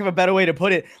for lack of a better way to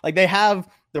put it, like they have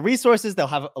the resources, they'll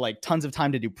have like tons of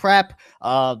time to do prep.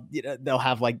 They'll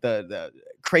have like the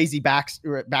crazy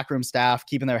backroom staff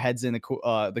keeping their heads in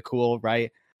the cool,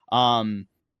 right?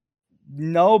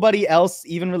 Nobody else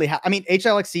even really I mean,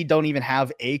 HLXC don't even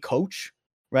have a coach,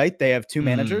 right? They have 2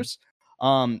 managers.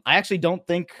 I actually don't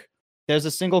think there's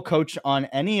a single coach on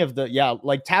any of the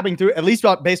like tabbing through, at least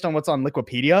based on what's on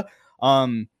Liquipedia.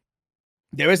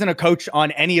 There isn't a coach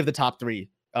on any of the top 3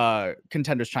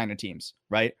 Contenders China teams,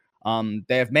 right?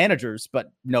 They have managers,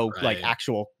 but no like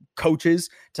actual coaches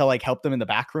to like help them in the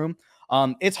back room.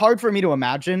 It's hard for me to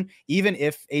imagine, even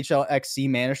if HLXC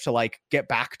managed to like get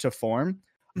back to form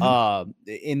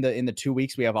in the 2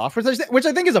 weeks we have off, which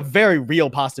I think is a very real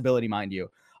possibility, mind you,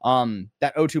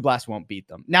 that O2 Blast won't beat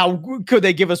them. Now, could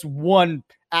they give us one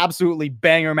absolutely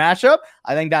banger matchup?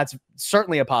 I think that's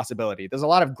certainly a possibility. There's a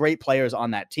lot of great players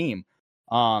on that team.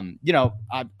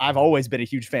 I've always been a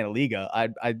huge fan of Liga.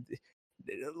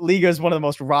 Liga is one of the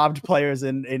most robbed players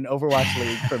in Overwatch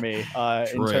League for me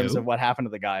in terms of what happened to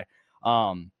the guy.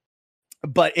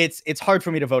 But it's hard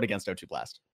for me to vote against O2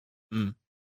 Blast.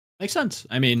 Makes sense.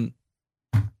 I mean,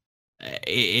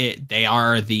 they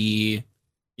are the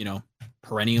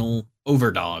perennial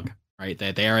overdog, right?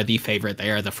 They are the favorite.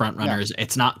 They are the front runners.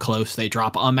 It's not close. They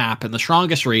drop a map in the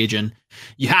strongest region.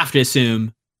 You have to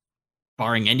assume,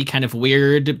 barring any kind of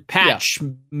weird patch,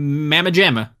 mamma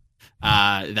jamma,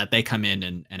 that they come in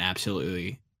and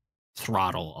absolutely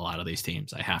throttle a lot of these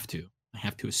teams. I have to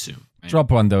assume. Right? Drop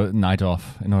one night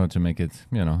off in order to make it,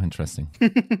 interesting.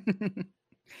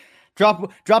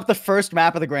 Drop the first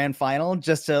map of the grand final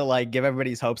just to like give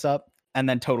everybody's hopes up, and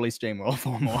then totally stream World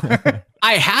 4 more.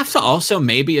 I have to also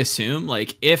maybe assume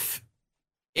like if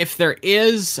there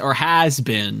is or has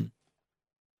been,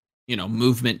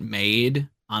 movement made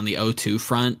on the O2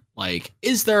 front, like,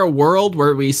 is there a world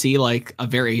where we see like a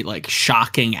very like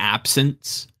shocking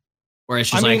absence where it's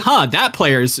just that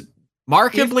player's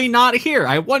markedly not here.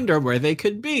 I wonder where they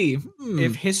could be.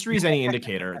 If history is any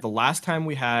indicator, the last time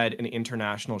we had an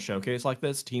international showcase like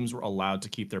this, teams were allowed to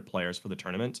keep their players for the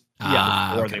tournament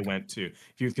before they went to.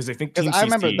 Because I think Team I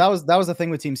remember CC, that was the thing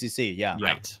with Team CC. Yeah.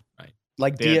 Right.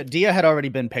 Like They Dia had already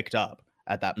been picked up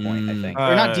at that point, I think.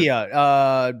 Or not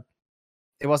Dia.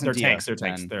 It wasn't their Dia. tanks. Their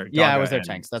tanks. then. Their Yeah, it Gaga was their and-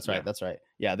 tanks. That's right. yeah. That's right.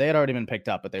 Yeah, they had already been picked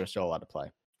up, but they were still allowed to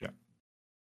play.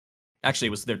 Actually,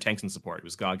 it was their tanks and support. It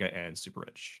was Gaga and Super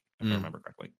Rich, if I remember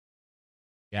correctly.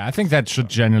 Yeah, I think that should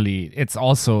generally, it's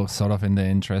also sort of in the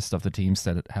interest of the teams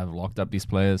that have locked up these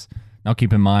players. Now,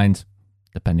 keep in mind,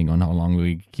 depending on how long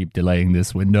we keep delaying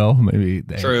this window, maybe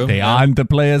they aren't the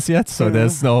players yet, so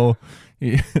there's no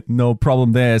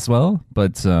problem there as well.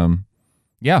 But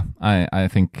yeah, I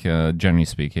think generally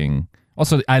speaking,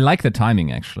 also I like the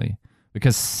timing actually,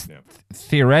 because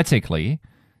theoretically,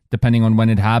 depending on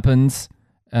when it happens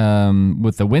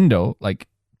with the window, like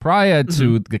prior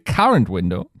to the current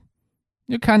window,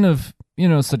 you're kind of,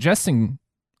 suggesting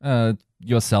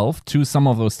yourself to some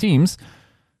of those teams.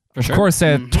 Of course,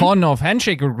 there are a ton of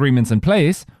handshake agreements in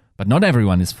place, but not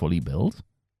everyone is fully built.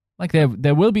 Like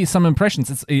there will be some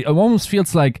impressions. It almost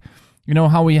feels like,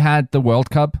 how we had the World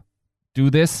Cup do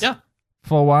this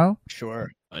for a while.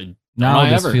 Sure. Now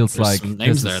this feels There's like some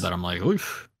names there that I'm like,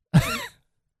 oof.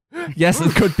 Yes,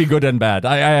 it could be good and bad.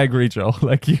 I agree, Joe.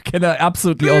 Like you can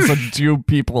absolutely also dupe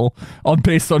people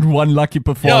based on one lucky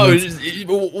performance.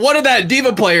 What did that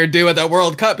Diva player do at that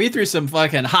World Cup? He threw some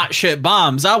fucking hot shit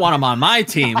bombs. I want him on my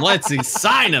team. Let's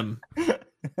sign him.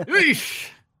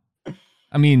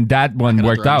 I mean, that one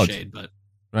worked out,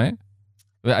 right?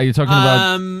 Are you talking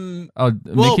about?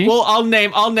 Mickey? Well, I'll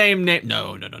name.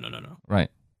 No. Right.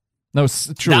 No,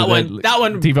 true. That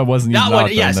one. Diva wasn't even out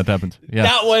when that happened. Yeah.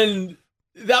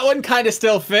 That one kind of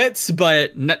still fits,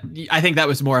 but I think that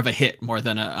was more of a hit more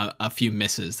than a few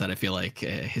misses that I feel like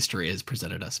history has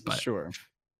presented us. But sure,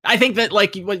 I think that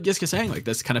like what Yiska's saying, like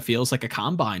this kind of feels like a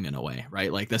combine in a way,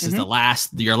 right? Like this is your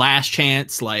last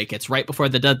chance. Like it's right before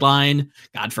the deadline.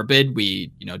 God forbid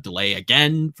we delay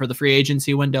again for the free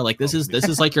agency window. Like this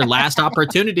is like your last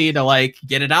opportunity to like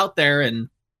get it out there and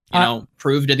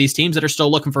prove to these teams that are still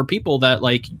looking for people that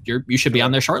like you should be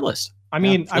on their short list. I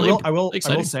mean, I will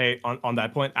say on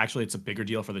that point, actually, it's a bigger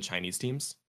deal for the Chinese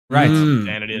teams, right,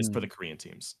 than it is for the Korean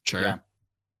teams. Sure.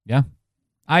 Yeah.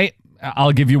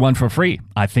 I'll give you one for free.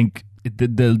 I think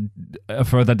the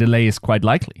further delay is quite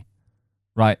likely,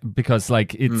 right? Because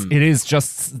like it is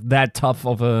just that tough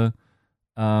of a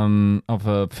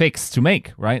fix to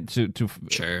make, right? To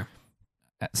sure.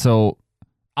 So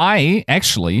I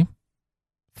actually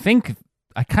think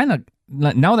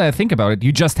now that I think about it,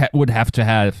 you just would have to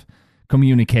have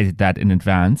communicated that in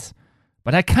advance.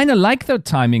 But I kind of like the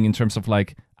timing in terms of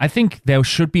like, I think there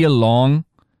should be a long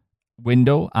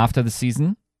window after the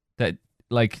season that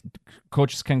like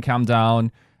coaches can calm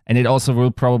down, and it also will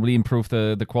probably improve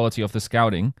the quality of the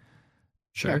scouting.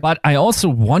 Sure. But I also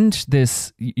want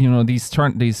this,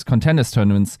 these contenders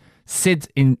tournaments sit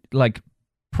in like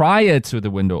prior to the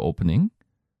window opening.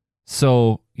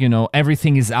 So,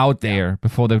 everything is out there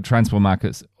before the transfer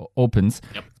market opens.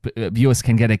 Yep. Viewers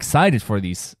can get excited for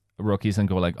these rookies and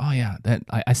go like, oh yeah,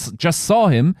 I just saw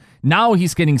him. Now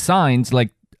he's getting signed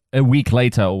like a week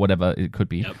later or whatever it could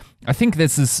be. Yep. I think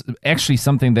this is actually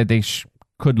something that they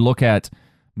could look at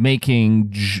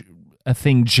making a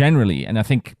thing generally. And I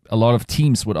think a lot of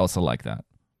teams would also like that.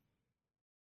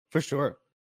 For sure.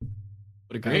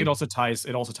 I think it also ties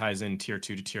in tier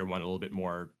 2 to tier 1 a little bit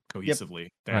more cohesively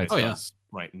than it does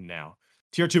right now.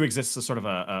 Tier 2 exists as sort of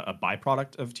a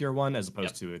byproduct of tier 1 as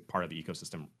opposed to a part of the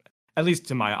ecosystem, at least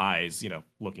to my eyes,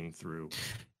 looking through.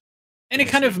 And it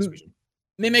kind of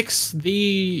mimics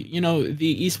the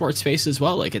the esports space as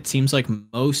well. Like it seems like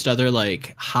most other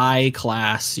like high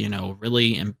class,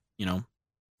 really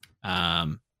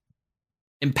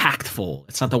impactful.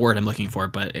 It's not the word I'm looking for,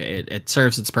 but it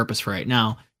serves its purpose for right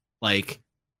now. Like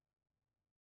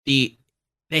they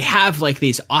have like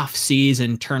these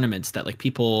off-season tournaments that like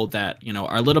people that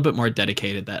are a little bit more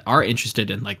dedicated, that are interested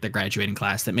in like the graduating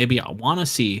class, that maybe want to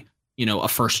see a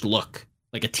first look,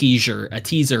 like a teaser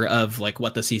of like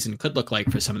what the season could look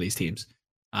like for some of these teams.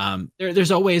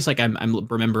 There's always like I'm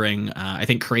remembering I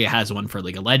think Korea has one for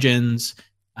League of Legends.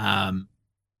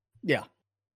 Yeah.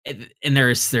 And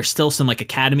there's still some like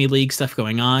Academy League stuff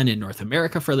going on in North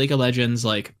America for League of Legends.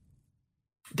 Like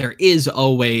there is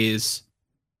always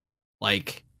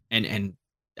like, and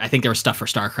I think there was stuff for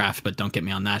StarCraft, but don't get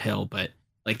me on that hill. But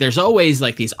like, there's always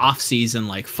like these off-season,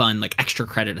 like fun, like extra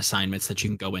credit assignments that you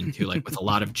can go into like with a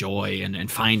lot of joy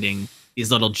and finding these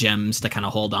little gems to kind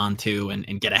of hold on to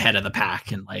and get ahead of the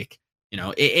pack. And like,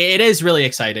 it is really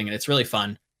exciting and it's really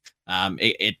fun.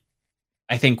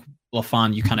 I think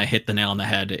Lafon, you kind of hit the nail on the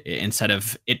head. Instead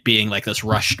of it being like this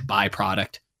rushed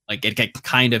byproduct, like it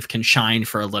kind of can shine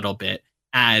for a little bit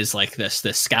as like this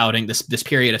scouting, this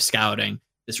period of scouting,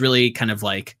 this really kind of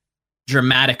like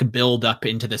dramatic build up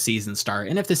into the season start.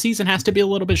 And if the season has to be a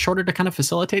little bit shorter to kind of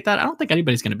facilitate that, I don't think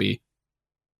anybody's going to be,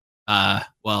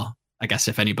 well, I guess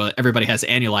if everybody has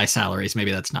annualized salaries,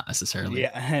 maybe that's not necessarily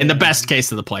in the best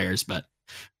case of the players, but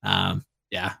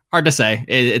yeah, hard to say.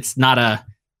 It's not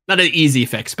an easy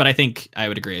fix, but I think I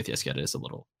would agree with you. It is a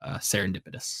little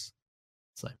serendipitous.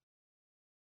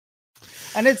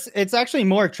 And it's actually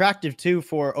more attractive too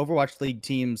for Overwatch League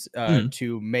teams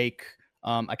to make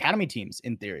academy teams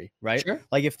in theory, right? Sure.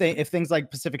 Like if things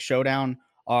like Pacific Showdown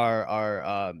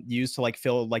are used to like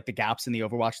fill like the gaps in the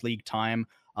Overwatch League time,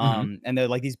 and they're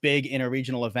like these big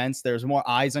interregional events, there's more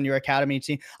eyes on your academy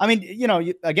team. I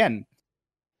mean, again,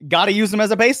 got to use them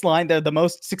as a baseline. They're the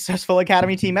most successful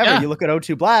academy team ever. Yeah. You look at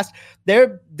O2 Blast,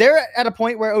 they're at a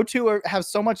point where O2 have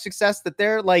so much success that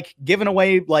they're like giving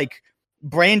away like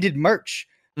branded merch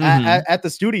at the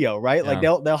studio, right? Yeah. Like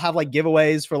they'll have like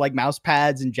giveaways for like mouse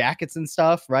pads and jackets and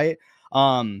stuff, right?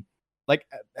 Like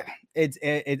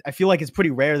I feel like it's pretty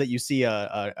rare that you see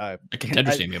a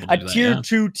contender team able to do that, tier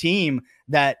 2 team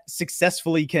that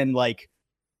successfully can like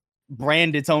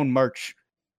brand its own merch,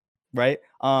 right?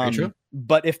 Very true.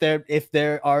 But if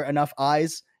there are enough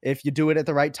eyes, if you do it at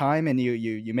the right time and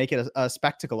you make it a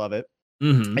spectacle of it,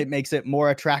 it makes it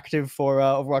more attractive for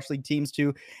Overwatch League teams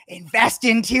to invest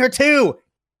in tier 2.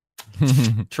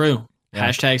 True. Yeah.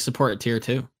 Hashtag support tier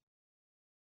 2.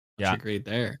 Yeah, agreed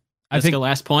there. I think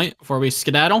last point before we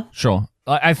skedaddle. Sure.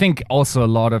 I think also a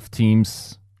lot of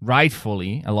teams,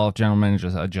 rightfully, a lot of general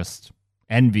managers are just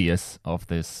envious of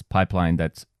this pipeline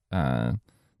that the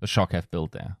Shock have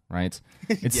built there, right?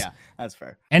 Yeah, that's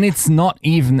fair. And it's not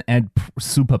even at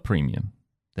super premium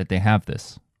that they have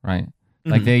this, right?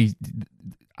 Like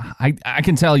I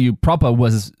can tell you, Proper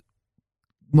was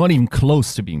not even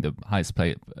close to being the highest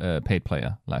paid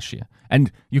player last year. And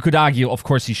you could argue, of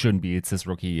course, he shouldn't be. It's his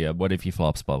rookie year. What if he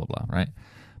flops? Blah blah blah. Right?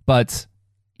 But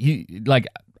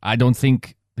I don't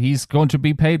think he's going to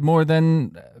be paid more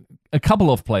than a couple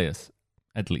of players,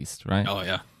 at least. Right? Oh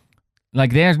yeah.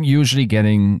 Like they're usually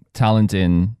getting talent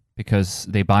in because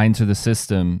they buy into the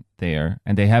system there,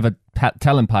 and they have a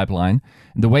talent pipeline.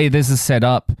 And the way this is set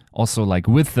up, also like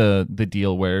with the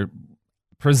deal where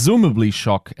presumably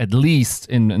Shock, at least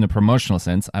in a promotional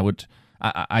sense,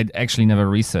 I'd actually never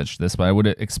researched this, but I would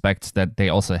expect that they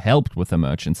also helped with the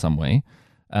merch in some way.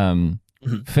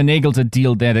 Finagled a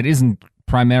deal there that isn't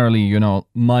primarily,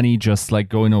 money just like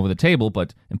going over the table,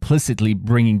 but implicitly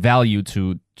bringing value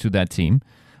to that team.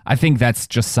 I think that's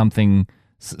just something,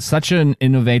 such an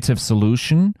innovative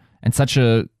solution and such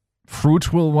a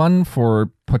fruitful one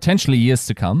for potentially years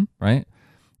to come, right?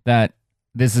 That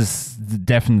this is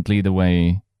definitely the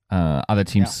way other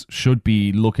teams should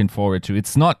be looking forward to.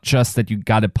 It's not just that you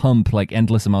got to pump like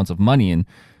endless amounts of money in.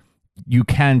 You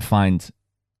can find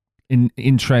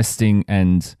interesting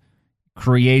and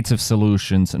creative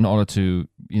solutions in order to,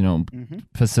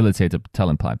 facilitate a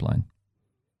talent pipeline.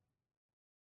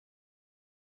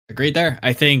 Agreed there.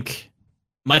 I think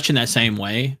much in that same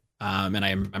way, and I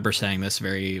remember saying this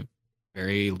very,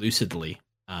 very lucidly,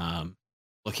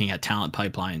 looking at talent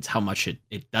pipelines, how much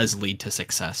it does lead to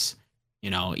success.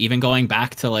 Even going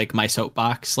back to like my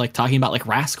soapbox, like talking about like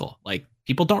Rascal, like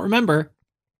people don't remember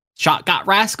Shock got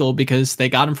Rascal because they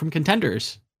got him from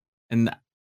contenders. And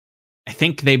I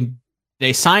think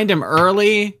they signed him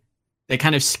early. They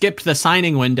kind of skipped the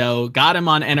signing window, got him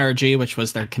on NRG, which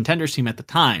was their contenders team at the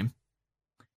time,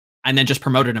 and then just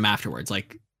promoted him afterwards.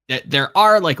 Like there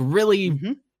are like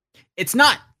really, it's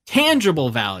not tangible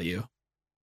value,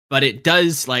 but it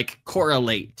does like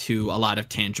correlate to a lot of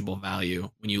tangible value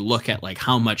when you look at like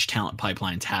how much talent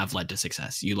pipelines have led to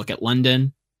success. You look at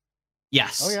London.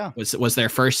 Yes. Oh, yeah. Was their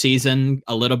first season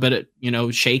a little bit,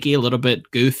 shaky, a little bit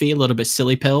goofy, a little bit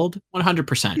silly pilled?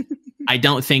 100%. I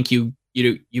don't think you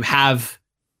have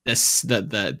this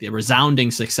the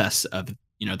resounding success of the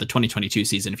 2022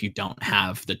 season if you don't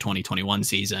have the 2021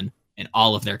 season and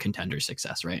all of their contenders'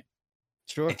 success, right?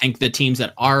 Sure. I think the teams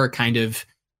that are kind of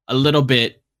a little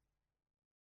bit,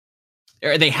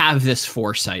 or they have this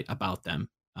foresight about them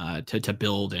to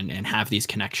build and have these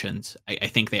connections. I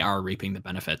think they are reaping the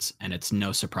benefits, and it's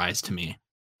no surprise to me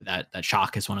that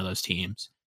Shock is one of those teams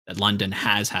that London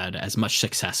has had as much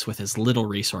success with as little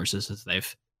resources as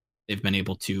they've been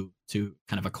able to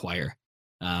kind of acquire.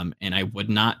 And I would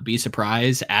not be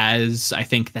surprised as I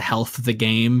think the health of the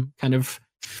game kind of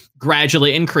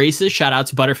gradually increases. Shout out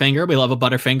to Butterfinger. We love a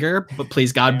Butterfinger, but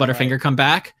please God, Butterfinger, come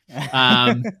back.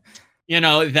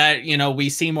 that we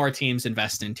see more teams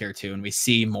invest in tier 2, and we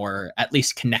see more, at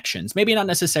least, connections. Maybe not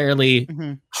necessarily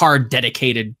hard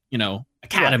dedicated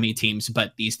academy teams,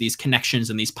 but these connections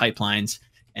and these pipelines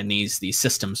and these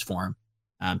systems form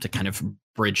to kind of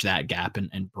bridge that gap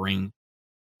and bring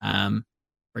a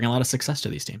lot of success to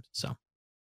these teams. So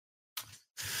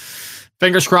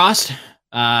fingers crossed.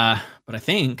 But I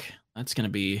think that's going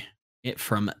to be it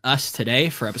from us today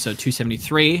for episode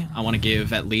 273. I want to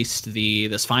give at least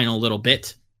this final little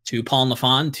bit to Paul and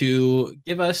LaFon to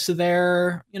give us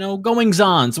their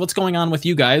goings-ons. What's going on with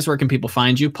you guys? Where can people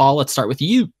find you? Paul, let's start with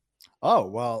you. Oh,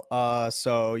 well,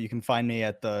 so you can find me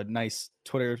at the nice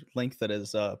Twitter link that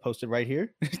is posted right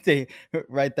here,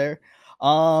 right there.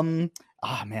 Man,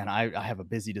 I have a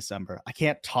busy December. I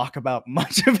can't talk about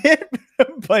much of it,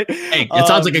 but hey, it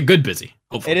sounds like a good busy.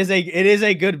 Hopefully. It is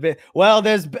a good bit. Well,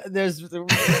 there's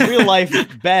real life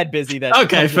bad busy that's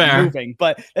okay, fair. Moving,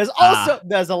 but there's also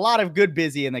there's a lot of good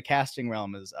busy in the casting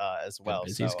realm as well.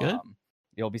 Good busy's good.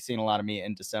 You'll be seeing a lot of me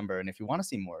in December, and if you want to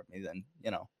see more of me, then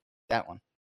that one.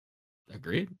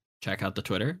 Agreed. Check out the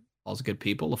Twitter. Also good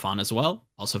people. LaFon as well.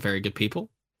 Also very good people.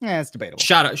 Yeah, it's debatable.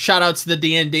 Shout out to the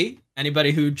D&D.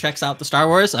 Anybody who checks out the Star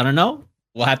Wars, I don't know.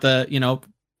 We'll have to,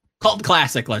 cult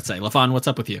classic, let's say. LaFon, what's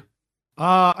up with you?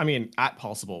 I mean, at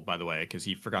Possible, by the way, because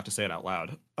he forgot to say it out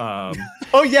loud.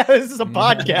 Oh yeah, this is a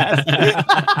podcast.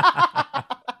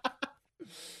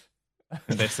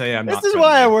 They say I'm this not. This is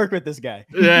why I work with this guy.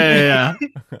 Yeah.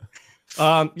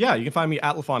 Yeah, you can find me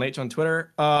at LaFonH on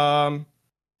Twitter.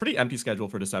 Pretty empty schedule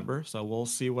for December, so we'll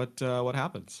see what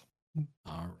happens.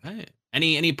 All right.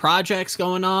 Any projects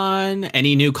going on?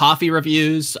 Any new coffee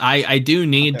reviews? I do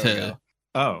need to.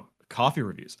 Oh, coffee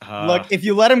reviews. Look, if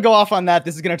you let him go off on that,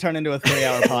 this is going to turn into a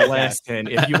 3-hour podcast. Listen,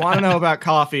 if you want to know about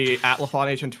coffee, at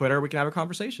LaFonH on Twitter, we can have a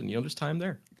conversation. Just time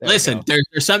there. Listen, there's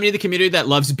somebody in the community that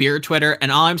loves beer Twitter,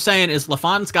 and all I'm saying is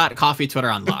LaFon's got coffee Twitter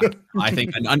unlocked. I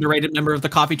think an underrated member of the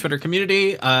coffee Twitter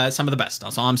community, some of the best.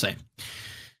 That's all I'm saying.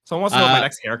 Someone wants to know what my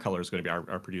next hair color is going to be.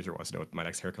 Our producer wants to know what my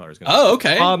next hair color is going to be. Oh,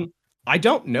 okay. I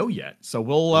don't know yet, so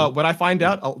we'll when I find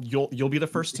out, you'll be the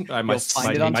first. My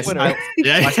stylist will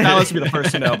be the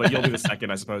first to know, but you'll be the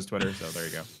second, I suppose. Twitter. So there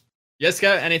you go.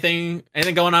 Jessica, anything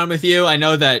going on with you? I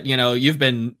know that you've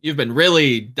been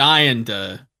really dying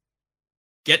to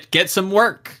get some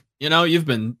work. You've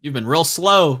been real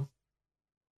slow.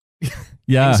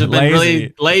 Yeah, things have been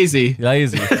really lazy.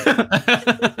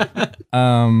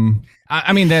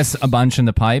 I mean, there's a bunch in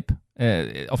the pipe.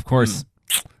 Of course.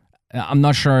 I'm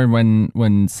not sure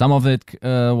when some of it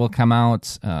will come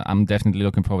out. I'm definitely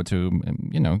looking forward to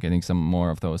getting some more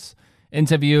of those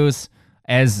interviews.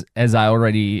 As I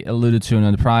already alluded to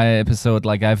in the prior episode,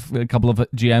 like I have a couple of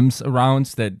GMs around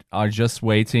that are just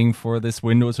waiting for this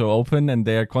window to open and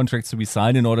their contracts to be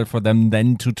signed in order for them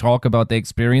then to talk about the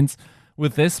experience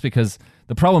with this. Because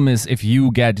the problem is if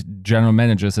you get general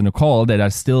managers in a call that are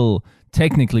still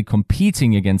technically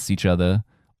competing against each other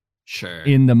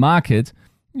in the market,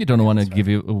 you don't want to give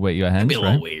away your hands, It'd be a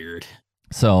little weird.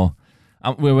 So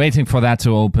we're waiting for that to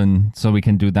open so we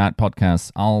can do that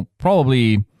podcast. I'll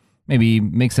probably maybe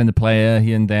mix in the player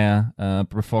here and there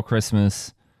before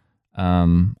Christmas.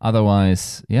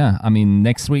 Otherwise, yeah, I mean,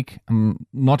 next week I'm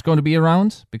not going to be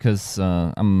around because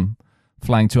I'm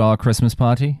flying to our Christmas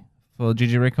party for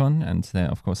GG Recon, and they're,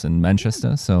 of course, in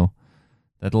Manchester. So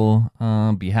that'll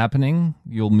be happening.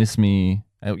 You'll miss me.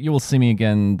 You will see me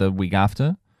again the week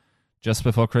after. Just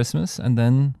before Christmas, and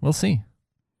then we'll see.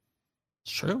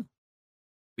 It's true.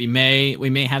 We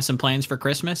may have some plans for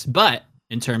Christmas, but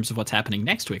in terms of what's happening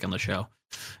next week on the show,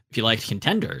 if you liked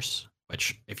Contenders,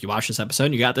 which if you watch this episode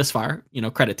and you got this far,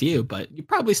 credit to you, but you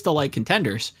probably still like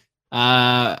Contenders.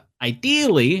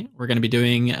 Ideally, we're going to be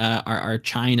doing our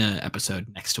China episode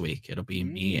next week. It'll be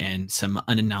me and some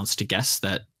unannounced guests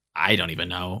that I don't even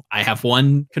know. I have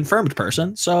one confirmed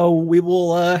person, so we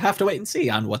will have to wait and see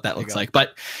on what that looks like.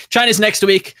 But China's next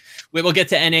week. We will get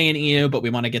to NA and EU, but we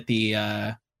want to get the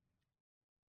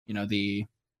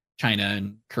China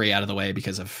and Korea out of the way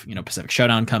because of Pacific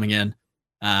Showdown coming in.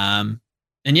 And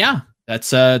yeah, that's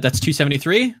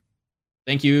 273.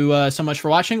 Thank you so much for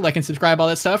watching. Like and subscribe, all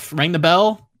that stuff. Ring the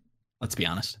bell. Let's be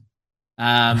honest.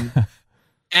 And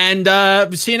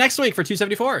see you next week for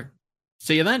 274.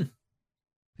 See you then.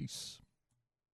 Peace.